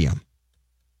Indoor Stadium.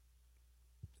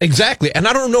 Exactly. And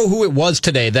I don't know who it was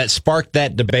today that sparked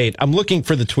that debate. I'm looking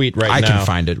for the tweet now. I can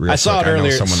find it real quick. I saw it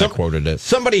earlier. Someone that quoted it.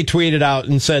 Somebody tweeted out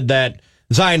and said that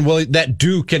that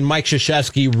Duke and Mike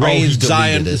Krzyzewski raised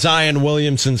Zion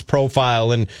Williamson's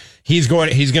profile, and he's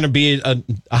going to be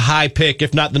a high pick,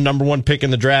 if not the number one pick in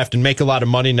the draft, and make a lot of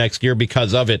money next year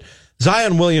because of it.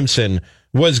 Zion Williamson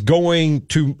was going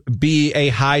to be a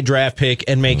high draft pick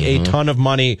and make a ton of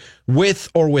money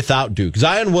with or without Duke.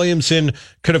 Zion Williamson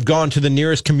could have gone to the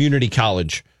nearest community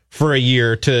college for a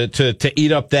year to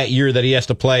eat up that year that he has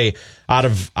to play out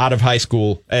of high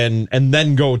school and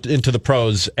then go into the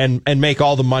pros and make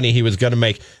all the money he was going to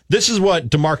make. This is what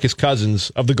DeMarcus Cousins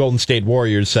of the Golden State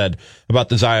Warriors said about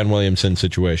the Zion Williamson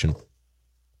situation.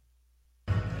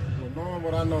 Well, knowing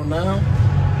what I know now,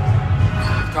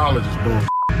 college is bullshit.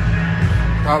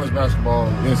 College basketball,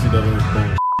 NCAA is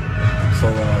bullshit. So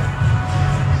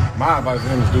My advice to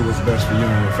him is do what's best for you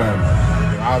and your family.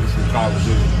 And obviously, college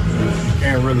you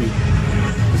can't really.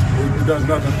 It does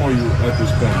nothing for you at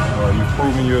this point. You've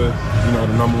proven you're,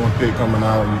 the number one pick coming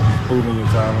out. You've proven your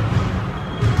talent.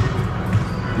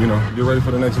 Get ready for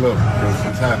the next level because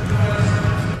it's happening.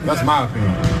 That's my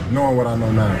opinion, knowing what I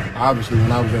know now. Obviously,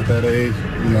 when I was at that age,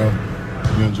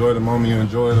 you enjoy the moment, you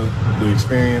enjoy the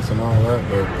experience and all that.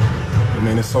 But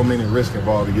there's so many risks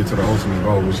involved to get to the ultimate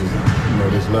goal, which is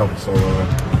this level. So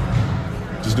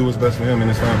just do what's best for him and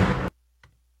his family.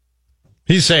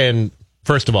 He's saying,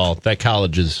 first of all, that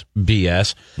college is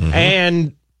BS. Mm-hmm.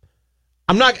 And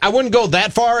I wouldn't go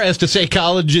that far as to say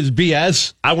college is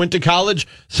BS. I went to college,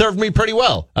 served me pretty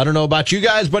well. I don't know about you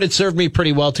guys, but it served me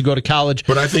pretty well to go to college.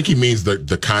 But I think he means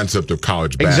the concept of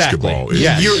college basketball. Exactly.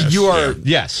 Yes. You are,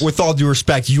 yes. With all due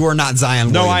respect, you are not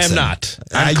Zion Williamson. No, I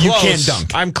am not. You can't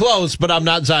dunk. I'm close, but I'm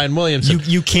not Zion Williamson.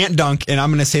 You can't dunk, and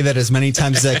I'm going to say that as many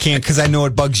times as I can because I know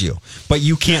it bugs you. But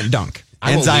you can't dunk.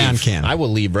 And Zion can. I will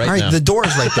leave right now. All right, the door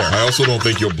is right there. I also don't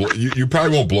think you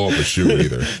probably won't blow up a shoe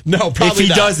either. No, probably not. If he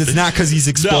does, it's not because he's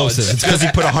explosive. It's because he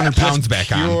put 100 pounds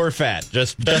back on. Pure fat.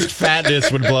 Just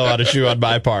fatness would blow out a shoe on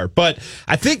my part. But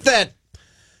I think that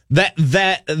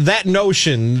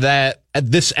notion that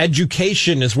this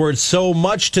education is worth so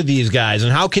much to these guys,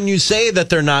 and how can you say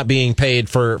that they're not being paid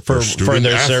for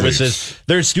their services?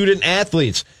 They're student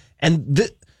athletes. And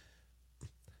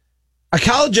a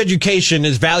college education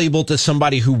is valuable to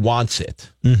somebody who wants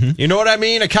it. Mm-hmm. You know what I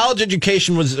mean? A college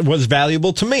education was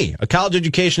valuable to me. A college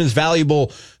education is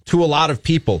valuable to a lot of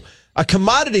people. A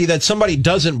commodity that somebody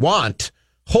doesn't want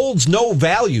holds no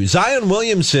value. Zion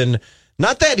Williamson,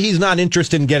 not that he's not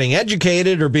interested in getting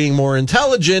educated or being more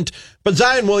intelligent, but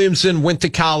Zion Williamson went to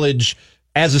college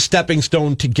as a stepping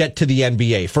stone to get to the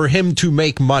NBA, for him to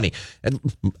make money.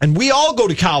 And we all go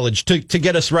to college to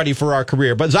get us ready for our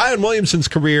career. But Zion Williamson's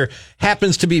career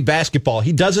happens to be basketball.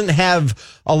 He doesn't have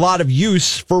a lot of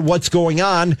use for what's going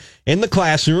on in the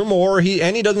classroom,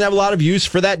 he doesn't have a lot of use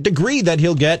for that degree that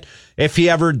he'll get if he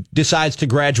ever decides to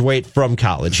graduate from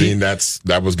college.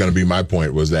 That was going to be my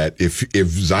point, was that if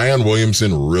Zion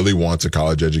Williamson really wants a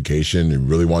college education and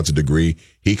really wants a degree,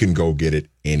 he can go get it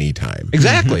anytime.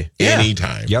 Exactly. Mm-hmm. Yeah.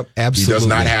 Anytime. Yep. Absolutely. He does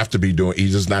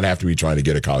not have to be trying to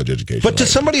get a college education. But to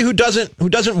somebody who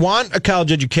doesn't want a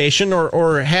college education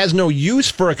or has no use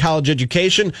for a college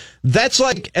education, that's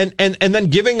like and then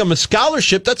giving them a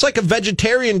scholarship, that's like a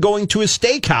vegetarian going to a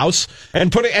steakhouse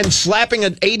and slapping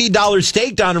an $80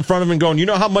 steak down in front of him and going, you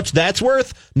know how much that's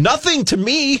worth? Nothing to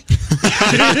me. You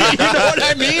know what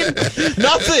I mean?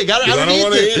 Nothing. I don't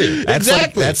want to eat it.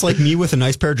 Exactly. That's like me with a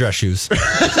nice pair of dress shoes.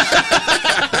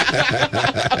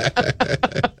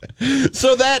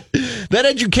 So that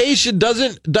education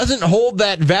doesn't hold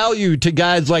that value to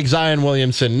guys like Zion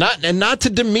Williamson. Not to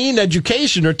demean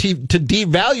education or to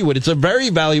devalue it. It's a very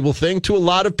valuable thing to a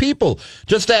lot of people.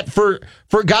 Just that for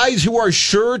guys who are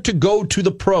sure to go to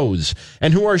the pros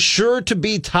and who are sure to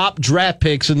be top draft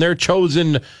picks in their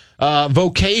chosen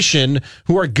vocation,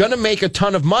 who are going to make a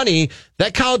ton of money,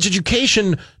 that college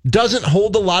education doesn't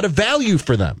hold a lot of value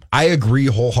for them. I agree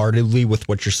wholeheartedly with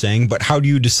what you're saying, but how do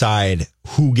you decide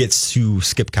who gets to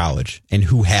skip college and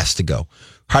who has to go?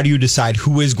 How do you decide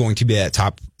who is going to be that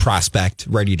top prospect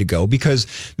ready to go? Because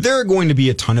there are going to be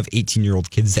a ton of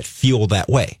 18-year-old kids that feel that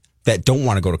way, that don't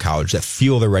want to go to college, that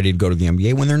feel they're ready to go to the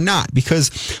NBA when they're not.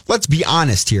 Because let's be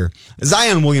honest here,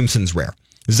 Zion Williamson's rare.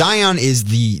 Zion is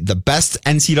the best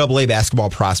NCAA basketball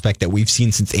prospect that we've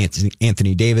seen since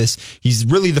Anthony Davis. He's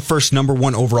really the first number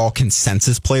one overall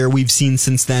consensus player we've seen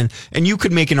since then. And you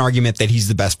could make an argument that he's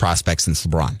the best prospect since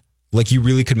LeBron. Like, you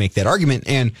really could make that argument.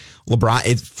 And for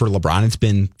LeBron, it's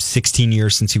been 16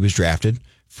 years since he was drafted.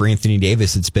 For Anthony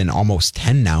Davis, it's been almost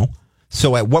 10 now.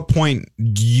 So at what point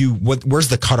where's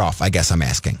the cutoff, I guess I'm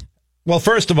asking? Well,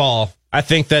 first of all, I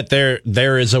think that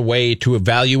there is a way to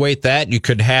evaluate that. You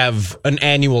could have an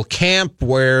annual camp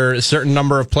where a certain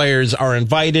number of players are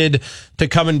invited to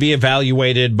come and be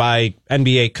evaluated by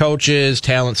NBA coaches,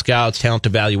 talent scouts, talent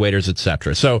evaluators,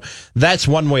 etc. So that's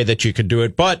one way that you could do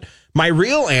it. But my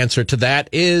real answer to that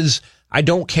is I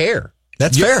don't care.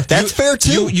 That's fair. That's fair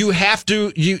too. You have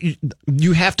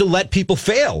to let people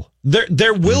fail.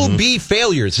 There will be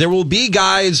failures. There will be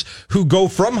guys who go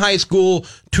from high school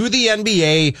to the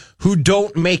NBA who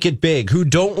don't make it big, who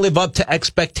don't live up to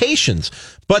expectations.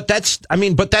 But that's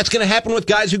going to happen with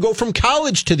guys who go from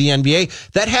college to the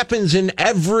NBA. That happens in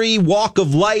every walk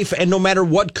of life, and no matter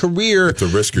what career it's a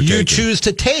risk you're you taking. choose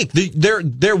to take,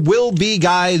 there will be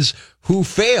guys who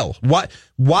fail.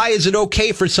 Why is it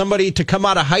okay for somebody to come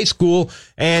out of high school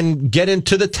and get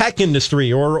into the tech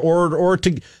industry or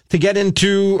to to get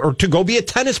into, or to go be a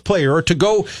tennis player, or to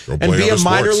go and be a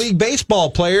minor league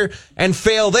baseball player and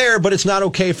fail there, but it's not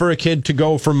okay for a kid to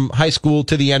go from high school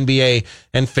to the NBA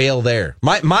and fail there.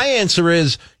 My answer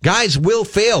is, guys will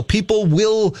fail. People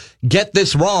will get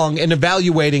this wrong in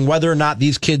evaluating whether or not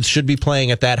these kids should be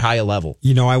playing at that high a level.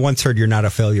 You know, I once heard you're not a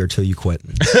failure till you quit.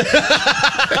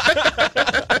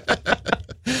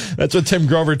 That's what Tim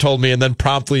Grover told me, and then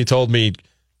promptly told me,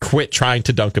 quit trying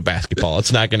to dunk a basketball.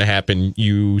 It's not going to happen.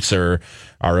 You, sir,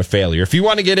 are a failure. If you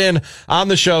want to get in on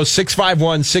the show,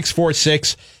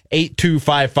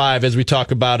 651-646-8255 as we talk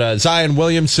about Zion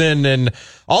Williamson and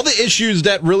all the issues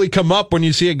that really come up when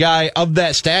you see a guy of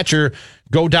that stature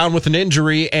go down with an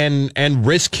injury and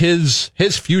risk his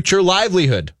future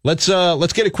livelihood. Let's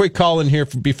get a quick call in here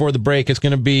before the break. It's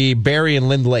going to be Barry and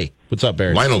Lind Lake. What's up,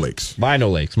 Barry? Lino Lakes. My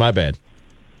bad.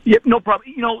 Yep, no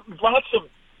problem. You know,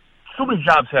 so many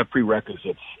jobs have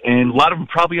prerequisites, and a lot of them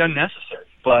probably unnecessary,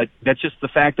 but that's just the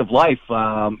fact of life.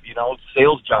 You know,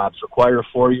 sales jobs require a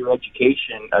 4-year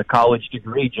education, a college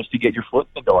degree just to get your foot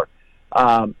in the door.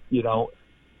 You know,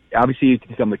 obviously to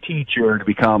become a teacher, to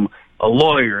become a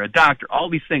lawyer, a doctor,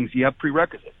 all these things, you have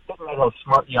prerequisites. It doesn't matter how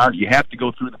smart you are, you have to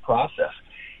go through the process.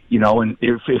 You know, and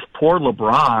if poor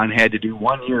LeBron had to do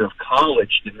 1 year of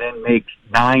college and then make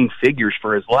 9 figures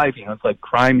for his life, you know, it's like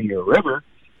Cry Me a River.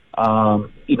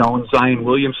 You know, and Zion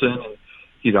Williamson, and,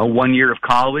 you know, 1 year of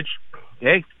college.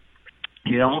 Hey,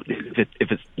 you know, if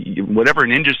it's whatever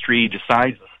an industry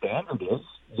decides the standard is,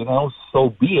 you know,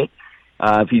 so be it.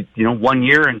 If you know, 1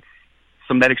 year and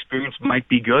some of that experience might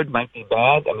be good, might be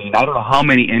bad. I mean, I don't know how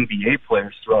many NBA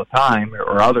players throughout time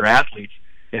or other athletes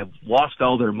have lost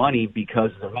all their money because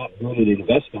they're not good at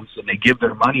investments, and they give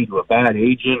their money to a bad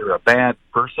agent or a bad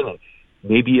person, and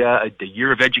maybe a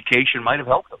year of education might have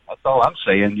helped them. That's all I'm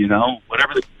saying. You know,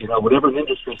 whatever an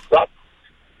industry sets,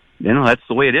 you know, that's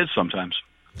the way it is sometimes.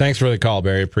 Thanks for the call,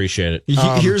 Barry. Appreciate it.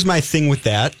 Here's my thing with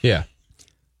that. Yeah.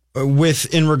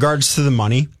 In regards to the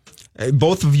money,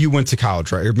 both of you went to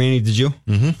college, right? Or Manny, did you?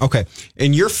 Mm-hmm. Okay.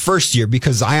 In your first year,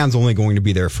 because Zion's only going to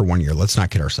be there for 1 year, let's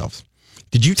not kid ourselves.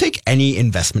 Did you take any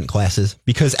investment classes?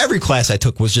 Because every class I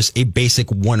took was just a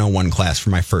basic 101 class for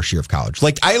my first year of college.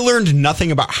 Like, I learned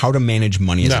nothing about how to manage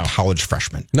money as a college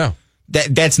freshman. No.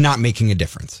 That's not making a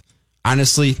difference.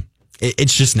 Honestly,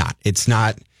 it's just not. It's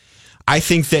not. I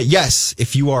think that, yes,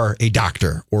 if you are a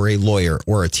doctor or a lawyer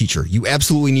or a teacher, you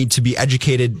absolutely need to be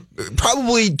educated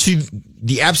probably to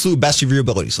the absolute best of your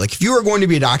abilities. Like, if you are going to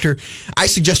be a doctor, I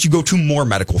suggest you go to more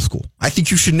medical school. I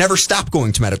think you should never stop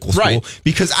going to medical school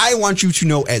because I want you to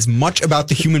know as much about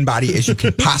the human body as you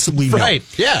can possibly know. Right,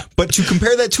 yeah. But to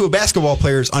compare that to a basketball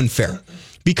player is unfair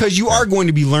because you are going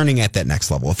to be learning at that next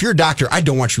level. If you're a doctor, I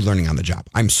don't want you learning on the job.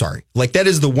 I'm sorry. Like, that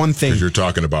is the one thing. Because you're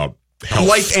talking about health,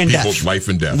 life and death. Life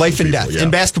and death. Life and death. Yeah.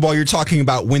 In basketball, you're talking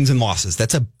about wins and losses.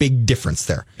 That's a big difference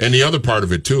there. And the other part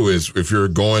of it, too, is if you're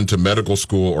going to medical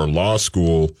school or law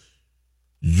school,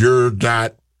 you're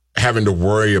not having to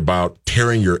worry about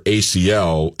tearing your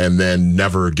ACL and then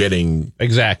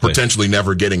potentially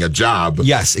never getting a job.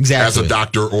 Yes, exactly. As a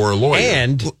doctor or a lawyer.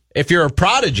 And if you're a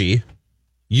prodigy,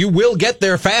 you will get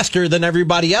there faster than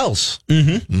everybody else.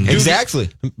 Mm-hmm.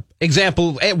 Exactly.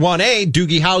 Example 1A,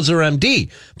 Doogie Howser, MD.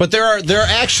 But there are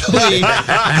actually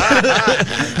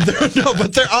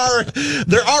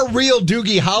there are real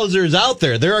Doogie Howsers out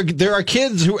there. There are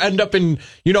kids who end up in,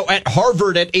 you know, at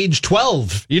Harvard at age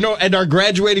 12, you know, and are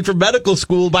graduating from medical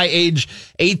school by age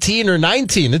 18 or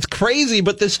 19. It's crazy,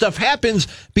 but this stuff happens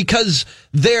because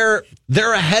they're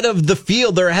ahead of the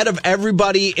field. They're ahead of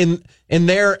everybody in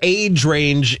their age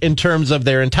range in terms of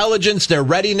their intelligence, their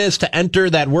readiness to enter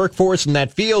that workforce in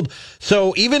that field.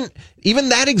 So even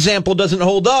that example doesn't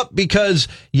hold up because,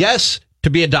 yes, to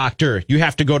be a doctor, you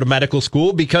have to go to medical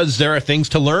school because there are things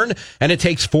to learn, and it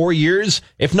takes 4 years,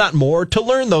 if not more, to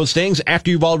learn those things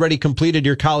after you've already completed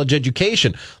your college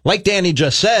education. Like Danny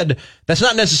just said, that's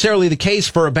not necessarily the case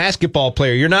for a basketball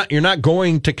player. You're not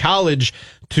going to college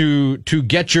to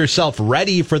get yourself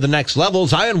ready for the next level.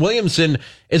 Zion Williamson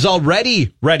is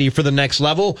already ready for the next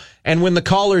level. And when the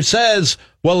caller says,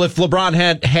 well, if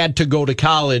LeBron had to go to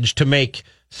college to make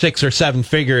 6 or 7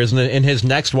 figures in his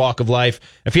next walk of life,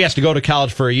 if he has to go to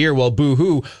college for a year, well,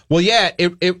 boo-hoo. Well, yeah,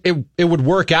 it would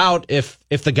work out if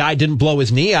the guy didn't blow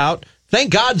his knee out.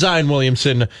 Thank God Zion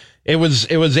Williamson, it was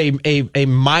a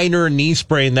minor knee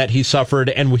sprain that he suffered,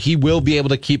 and he will be able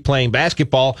to keep playing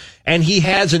basketball. And he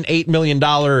has an $8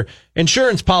 million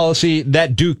insurance policy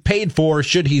that Duke paid for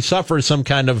should he suffer some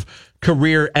kind of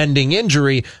career-ending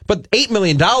injury. But $8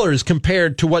 million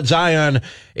compared to what Zion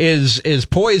is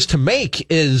poised to make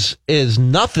is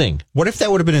nothing. What if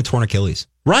that would have been a torn Achilles?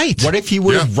 Right. What if he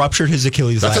would have ruptured his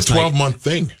Achilles last night? That's a 12-month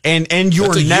thing. And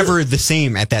you're never the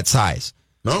same at that size.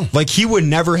 No. Like, he would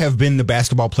never have been the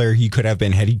basketball player he could have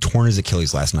been had he torn his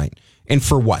Achilles last night. And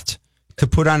for what? To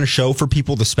put on a show for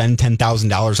people to spend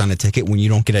 $10,000 on a ticket when you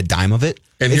don't get a dime of it?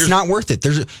 And it's not worth it.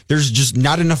 There's just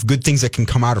not enough good things that can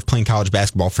come out of playing college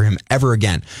basketball for him ever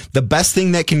again. The best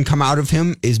thing that can come out of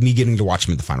him is me getting to watch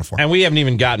him at the Final Four. And we haven't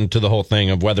even gotten to the whole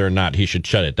thing of whether or not he should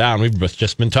shut it down. We've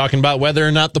just been talking about whether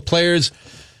or not the players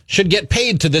should get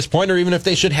paid to this point, or even if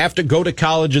they should have to go to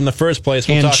college in the first place.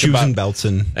 We'll talk shoes and belts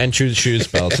and shoes,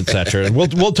 belts, etc. And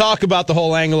we'll talk about the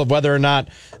whole angle of whether or not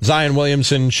Zion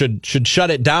Williamson should shut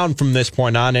it down from this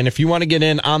point on. And if you want to get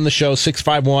in on the show,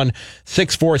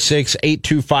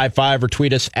 651-646-8255, or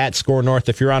tweet us at Score North.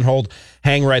 If you're on hold,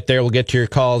 hang right there. We'll get to your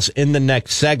calls in the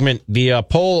next segment. The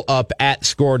poll up at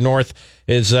Score North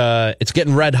is it's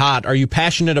getting red hot. Are you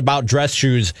passionate about dress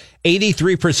shoes?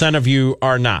 83% of you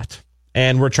are not.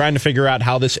 And we're trying to figure out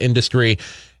how this industry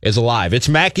is alive. It's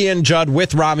Mackey and Judd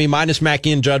with Rami, minus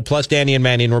Mackey and Judd, plus Danny and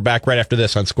Manny. And we're back right after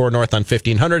this on Score North on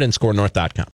 1500 and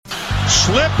scorenorth.com.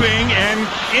 Slipping and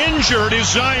injured is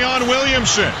Zion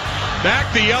Williamson.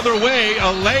 Back the other way,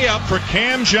 a layup for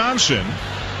Cam Johnson.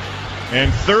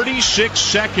 And 36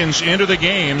 seconds into the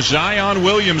game, Zion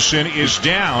Williamson is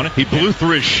down. He blew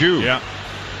through his shoe. Yeah.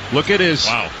 Look at his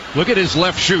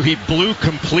left shoe. He blew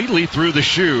completely through the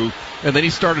shoe, and then he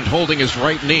started holding his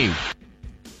right knee.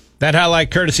 That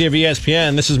highlight courtesy of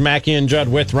ESPN. This is Mackey and Judd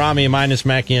with Rami, minus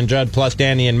Mackey and Judd, plus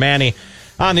Danny and Manny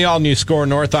on the all-new Score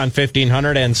North on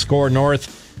 1500 and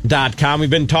scorenorth.com. We've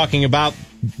been talking about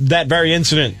that very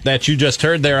incident that you just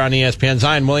heard there on ESPN.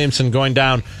 Zion Williamson going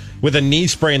down with a knee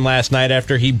sprain last night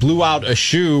after he blew out a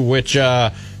shoe, which,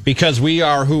 because we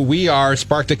are who we are,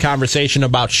 sparked a conversation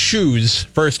about shoes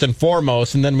first and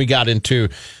foremost, and then we got into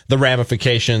the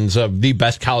ramifications of the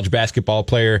best college basketball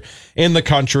player in the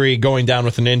country going down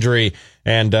with an injury.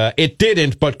 And it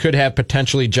didn't, but could have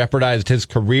potentially jeopardized his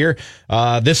career.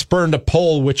 This spurned a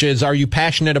poll, which is, are you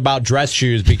passionate about dress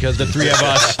shoes? Because the three of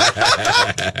us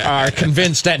are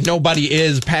convinced that nobody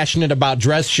is passionate about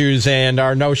dress shoes, and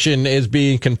our notion is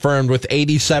being confirmed with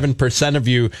 87% of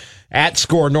you at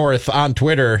Score North on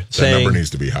Twitter saying number needs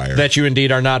to be higher. That you indeed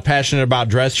are not passionate about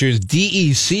dress shoes.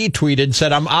 DEC tweeted,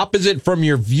 said, I'm opposite from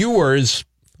your viewers,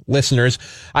 listeners.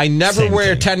 I never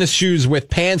wear tennis shoes with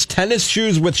pants, tennis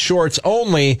shoes with shorts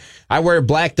only. I wear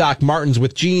black Doc Martens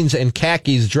with jeans and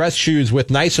khakis, dress shoes with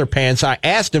nicer pants. I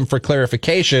asked him for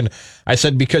clarification. I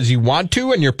said, because you want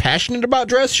to and you're passionate about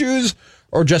dress shoes,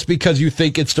 or just because you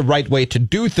think it's the right way to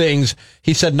do things?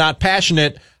 He said, not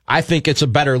passionate. I think it's a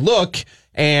better look.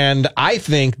 And I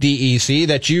think, DEC,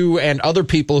 that you and other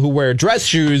people who wear dress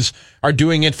shoes are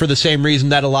doing it for the same reason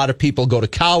that a lot of people go to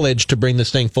college, to bring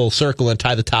this thing full circle and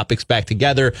tie the topics back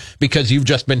together, because you've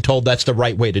just been told that's the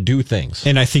right way to do things.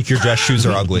 And I think your dress shoes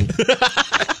are ugly.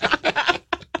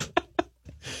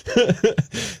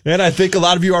 And I think a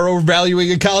lot of you are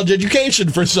overvaluing a college education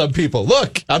for some people.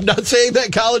 Look, I'm not saying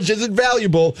that college isn't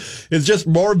valuable. It's just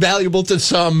more valuable to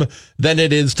some than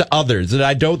it is to others. And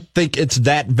I don't think it's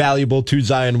that valuable to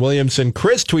Zion Williamson.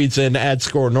 Chris tweets in at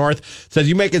Score North, says,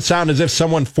 you make it sound as if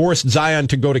someone forced Zion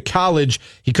to go to college.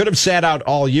 He could have sat out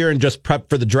all year and just prepped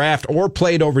for the draft or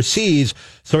played overseas.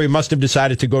 So he must have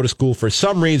decided to go to school for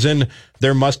some reason.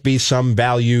 There must be some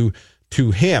value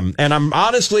to him. And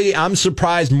I'm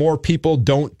surprised more people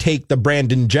don't take the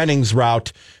Brandon Jennings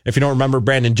route. If you don't remember,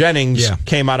 Brandon Jennings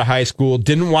came out of high school,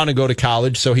 didn't want to go to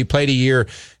college, so he played a year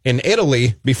in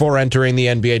Italy before entering the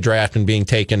NBA draft and being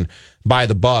taken by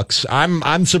the Bucks.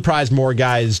 I'm surprised more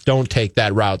guys don't take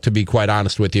that route, to be quite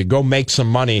honest with you. Go make some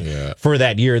money for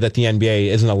that year that the NBA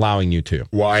isn't allowing you to.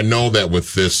 Well, I know that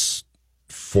with this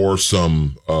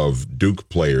foursome of Duke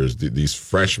players, these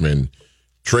freshmen,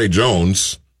 Trey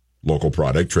Jones, local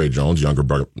product, Trey Jones, younger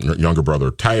brother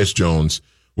Tyus Jones,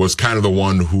 was kind of the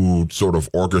one who sort of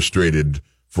orchestrated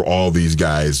for all these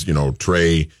guys, you know,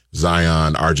 Trey,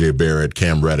 Zion, RJ Barrett,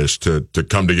 Cam Reddish, to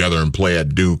come together and play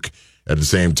at Duke at the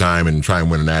same time and try and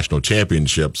win a national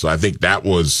championship. So I think that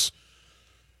was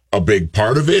a big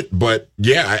part of it. But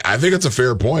yeah, I think it's a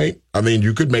fair point. I mean,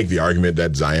 you could make the argument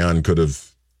that Zion could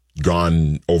have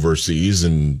gone overseas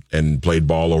and played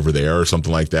ball over there or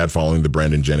something like that, following the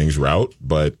Brandon Jennings route.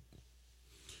 But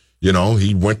you know,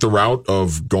 he went the route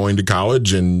of going to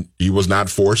college, and he was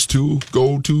not forced to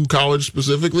go to college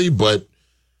specifically. But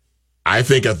I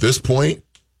think at this point,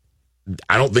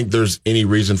 I don't think there's any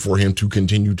reason for him to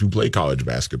continue to play college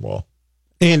basketball.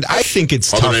 And I think it's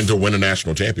tough. Other than to win a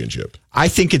national championship. I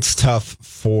think it's tough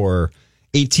for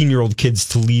 18-year-old kids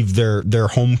to leave their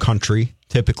home country,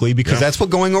 typically, because that's what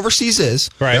going overseas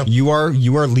is. Right. You are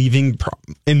leaving,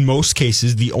 in most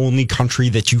cases, the only country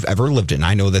that you've ever lived in.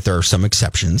 I know that there are some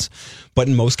exceptions, but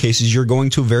in most cases, you're going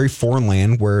to a very foreign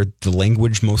land where the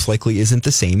language most likely isn't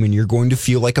the same, and you're going to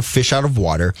feel like a fish out of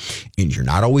water, and you're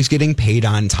not always getting paid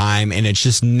on time, and it's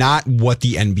just not what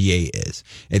the NBA is.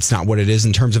 It's not what it is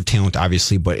in terms of talent,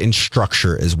 obviously, but in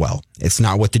structure as well. It's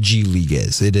not what the G League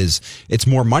is. It's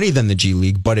more money than the G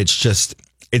League, but it's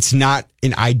not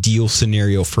an ideal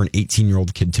scenario for an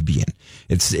 18-year-old kid to be in.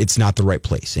 It's not the right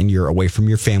place, and you're away from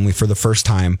your family for the first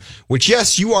time, which,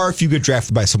 yes, you are if you get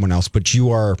drafted by someone else, but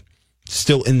you are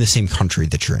still in the same country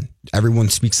that you're in. Everyone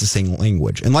speaks the same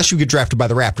language, unless you get drafted by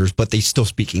the Raptors, but they still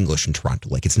speak English in Toronto.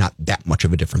 Like, it's not that much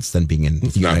of a difference than being in the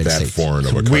United States. Foreign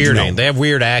of a country. Weird. No. They have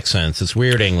weird accents. It's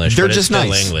weird English. They're but just it's still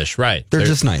nice. English, right? They're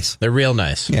just nice. They're real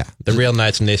nice. Yeah, they're real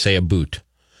nice, and they say a boot.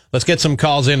 Let's get some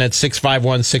calls in at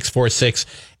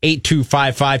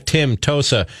 651-646-8255. Tim,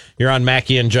 Tosa, you're on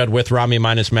Mackey and Judd with Rami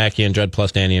minus Mackey and Judd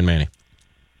plus Danny and Manny.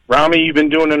 Rami, you've been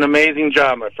doing an amazing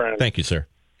job, my friend. Thank you, sir.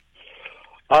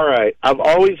 All right. I've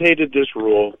always hated this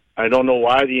rule. I don't know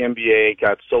why the NBA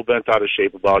got so bent out of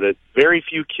shape about it. Very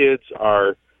few kids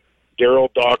are Daryl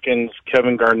Dawkins,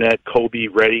 Kevin Garnett, Kobe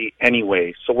ready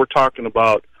anyway. So we're talking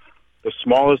about the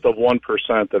smallest of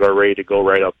 1% that are ready to go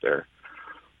right up there.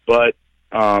 But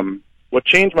what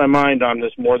changed my mind on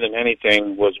this more than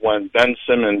anything was when Ben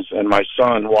Simmons and my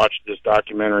son watched this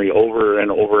documentary over and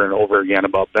over and over again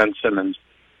about Ben Simmons.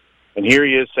 And here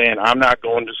he is saying, I'm not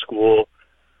going to school.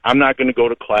 I'm not going to go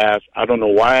to class. I don't know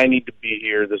why I need to be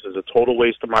here. This is a total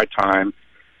waste of my time.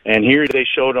 And here they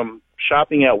showed him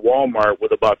shopping at Walmart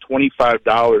with about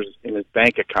 $25 in his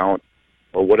bank account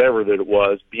or whatever that it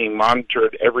was, being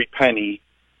monitored every penny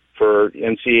for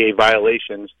NCAA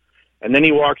violations. And then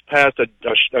he walks past a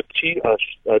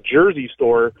jersey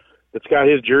store that's got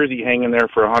his jersey hanging there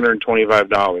for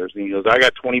 $125. And he goes, I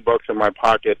got $20 in my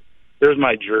pocket. There's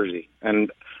my jersey.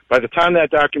 And by the time that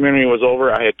documentary was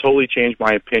over, I had totally changed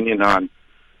my opinion on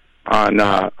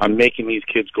making these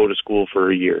kids go to school for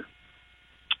a year.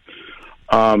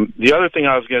 The other thing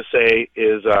I was going to say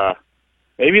is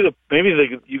maybe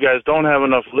you guys don't have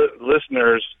enough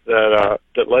listeners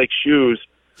that like shoes.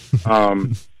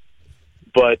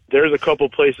 But there's a couple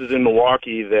places in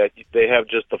Milwaukee that they have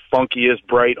just the funkiest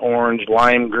bright orange,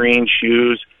 lime green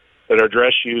shoes that are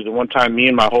dress shoes. And one time, me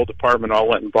and my whole department all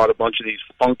went and bought a bunch of these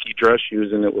funky dress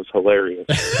shoes, and it was hilarious.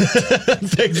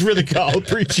 Thanks for the call.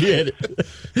 Appreciate it.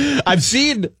 I've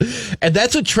seen, and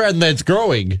that's a trend that's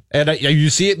growing. And you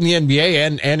see it in the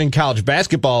NBA and in college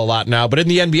basketball a lot now. But in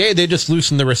the NBA, they just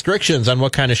loosen the restrictions on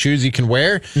what kind of shoes you can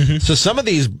wear. Mm-hmm. So some of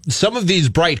these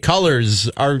bright colors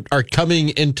are coming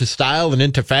into style and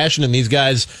into fashion, and these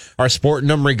guys are sporting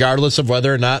them regardless of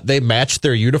whether or not they match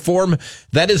their uniform.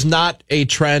 That is not a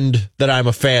trend that I'm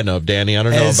a fan of, Danny. I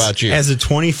don't know about you. As a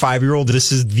 25-year-old,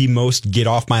 this is the most get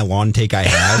off my lawn take I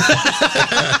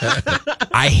have.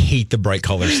 I hate the bright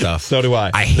color stuff. So do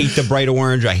I. I hate the bright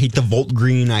orange. I hate the Volt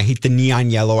green. I hate the neon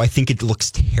yellow. I think it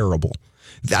looks terrible.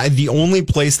 The only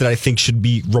place that I think should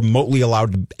be remotely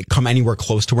allowed to come anywhere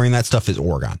close to wearing that stuff is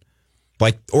Oregon.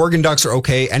 Like, Oregon Ducks are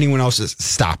okay. Anyone else is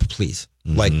stop, please.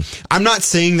 Mm-hmm. Like, I'm not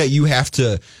saying that you have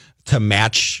to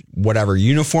match whatever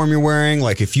uniform you're wearing.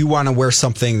 Like, if you want to wear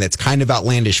something that's kind of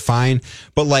outlandish, fine.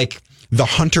 But like the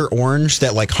hunter orange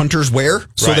that like hunters wear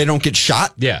so they don't get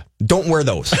shot. Yeah. Don't wear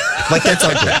those. Like, that's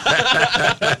ugly.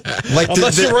 Like,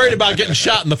 unless you're worried about getting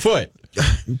shot in the foot.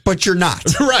 But you're not.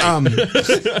 Right.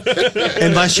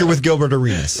 Unless you're with Gilbert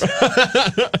Arenas. Like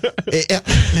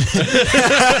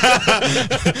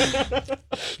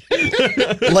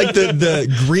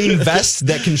the green vests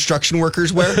that construction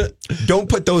workers wear. Don't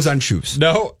put those on shoes.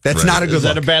 No. That's not a good look. Is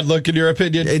that a bad look in your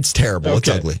opinion? It's terrible. Okay. It's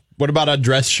ugly. What about on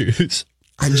dress shoes?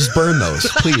 I just burn those,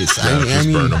 please. I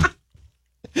mean, burn them.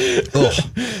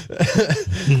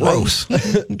 Gross.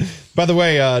 By the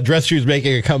way, dress shoes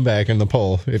making a comeback in the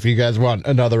poll. If you guys want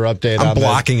another update, I'm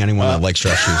blocking anyone that likes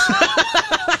dress shoes.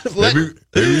 Maybe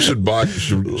you should block.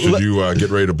 Should you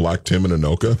get ready to block Tim and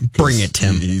Anoka? Bring it,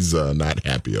 Tim. He's not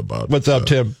happy about. What's up,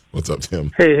 Tim? What's up,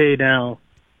 Tim? Hey, now.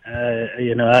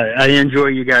 I enjoy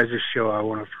you guys' show. I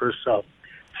want to first off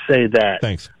say that.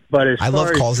 Thanks. But I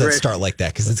love calls that start like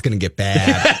that because it's going to get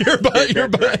bad. You're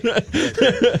right.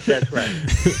 That's right.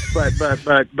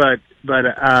 But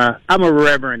I'm a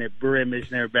reverend at Berea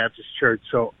Missionary Baptist Church,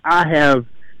 so I have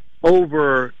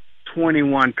over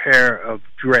 21 pair of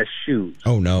dress shoes.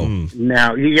 Oh no!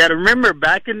 Now you got to remember,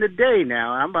 back in the day.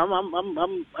 Now I'm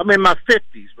in my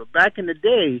 50s, but back in the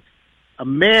day, a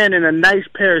man in a nice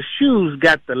pair of shoes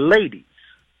got the ladies.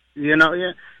 You know,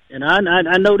 yeah. And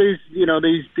I know these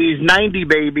 90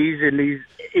 babies and these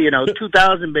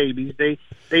 2000 babies. They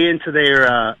into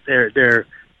their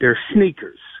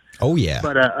sneakers. Oh yeah.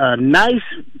 But a nice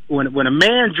when a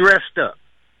man dressed up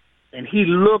and he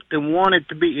looked and wanted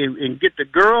to be and get the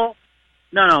girl.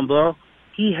 No, bro.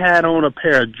 He had on a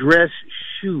pair of dress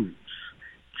shoes.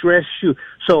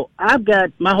 So I've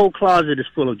got my whole closet is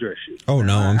full of dress shoes. Oh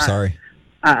no, I'm sorry.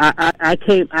 I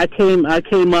came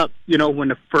up, when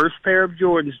the first pair of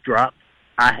Jordans dropped,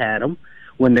 I had them.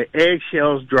 When the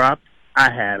eggshells dropped,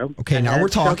 I had them. Okay, now we're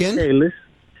talking.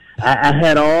 I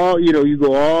had all, you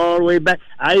go all the way back.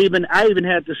 I even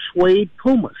had the suede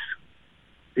Pumas.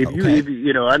 If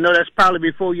you I know that's probably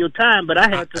before your time, but I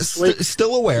had the suede.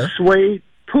 Still aware. Suede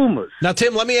Pumas. Now,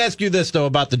 Tim, let me ask you this though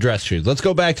about the dress shoes. Let's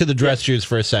go back to the dress shoes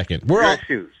for a second. We're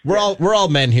all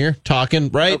men here talking,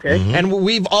 right? Okay. Mm-hmm. And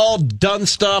we've all done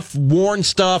stuff, worn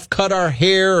stuff, cut our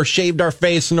hair or shaved our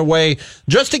face in a way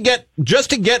just to get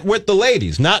with the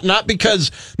ladies. Not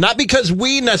because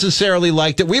we necessarily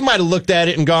liked it. We might have looked at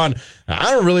it and gone,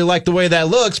 I don't really like the way that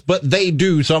looks, but they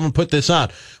do, so I'm gonna put this on.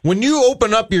 When you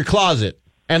open up your closet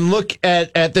and look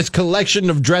at this collection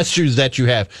of dress shoes that you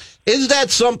have, is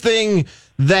that something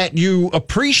that you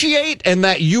appreciate and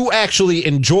that you actually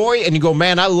enjoy and you go,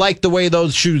 man, I like the way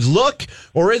those shoes look?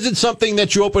 Or is it something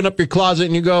that you open up your closet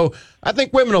and you go, I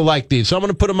think women will like these, so I'm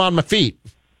going to put them on my feet?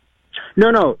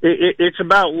 No, it's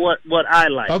about what I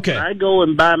like. Okay. When I go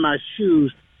and buy my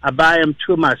shoes, I buy them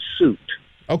to my suit.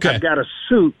 Okay. I've got a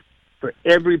suit for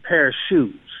every pair of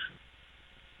shoes.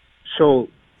 So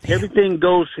everything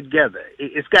goes together.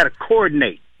 It's got to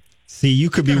coordinate. See, you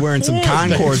could be wearing some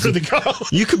Concords.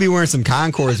 You could be wearing some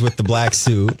Concords with the black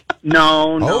suit.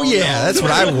 No. Oh yeah, that's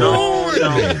what I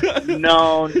wore.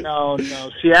 No.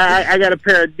 See, I got a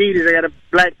pair of Adidas. I got a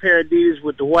black pair of Adidas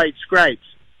with the white stripes.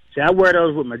 See, I wear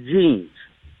those with my jeans.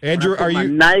 Andrew, are you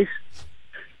nice?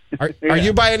 Are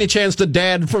you by any chance the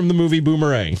dad from the movie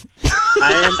Boomerang?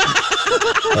 I am.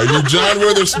 Are you John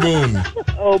Witherspoon?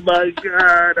 Oh my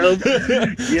God!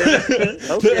 Okay,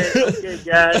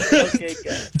 guys.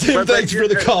 Tim, thanks for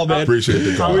the call, man. Appreciate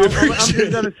the call. I'm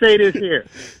just gonna say this here.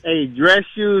 Hey, dress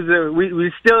shoes.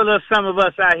 We still have some of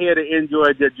us out here to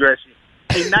enjoy the dress shoes.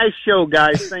 Hey, nice show,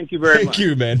 guys. Thank you very much. Thank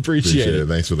you, man. Appreciate it.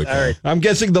 Thanks for the call. Right. I'm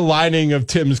guessing the lining of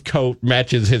Tim's coat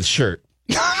matches his shirt.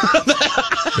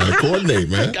 Gotta coordinate,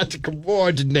 man. Got to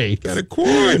coordinate.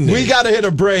 We gotta hit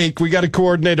a break. We gotta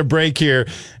coordinate a break here.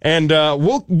 And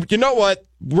you know what?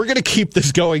 We're going to keep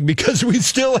this going because we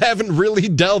still haven't really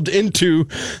delved into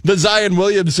the Zion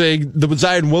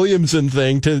Williamson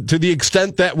thing to the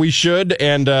extent that we should.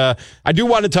 And I do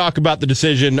want to talk about the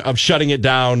decision of shutting it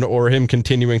down or him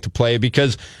continuing to play,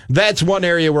 because that's one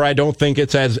area where I don't think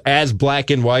it's as black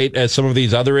and white as some of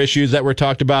these other issues that were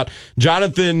talked about.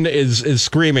 Jonathan is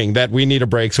screaming that we need a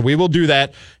break, so we will do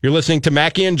that. You're listening to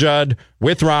Mackey and Judd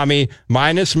with Rami,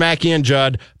 minus Mackey and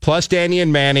Judd, plus Danny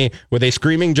and Manny, with a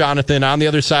screaming Jonathan on the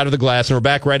other side of the glass. And we're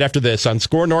back right after this on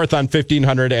Score North on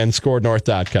 1500 and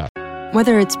scorenorth.com.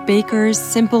 Whether it's Baker's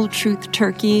Simple Truth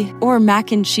Turkey or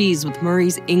mac and cheese with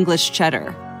Murray's English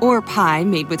Cheddar or pie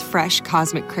made with fresh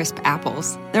Cosmic Crisp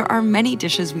apples, there are many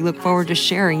dishes we look forward to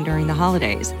sharing during the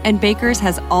holidays. And Baker's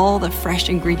has all the fresh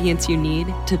ingredients you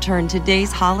need to turn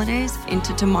today's holidays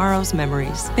into tomorrow's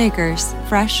memories. Baker's,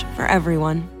 fresh for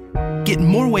everyone. Get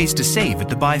more ways to save at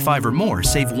the Buy 5 or More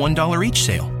Save $1 each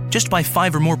sale. Just buy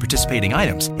 5 or more participating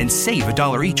items and save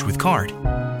 $1 each with card.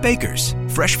 Baker's,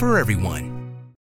 fresh for everyone.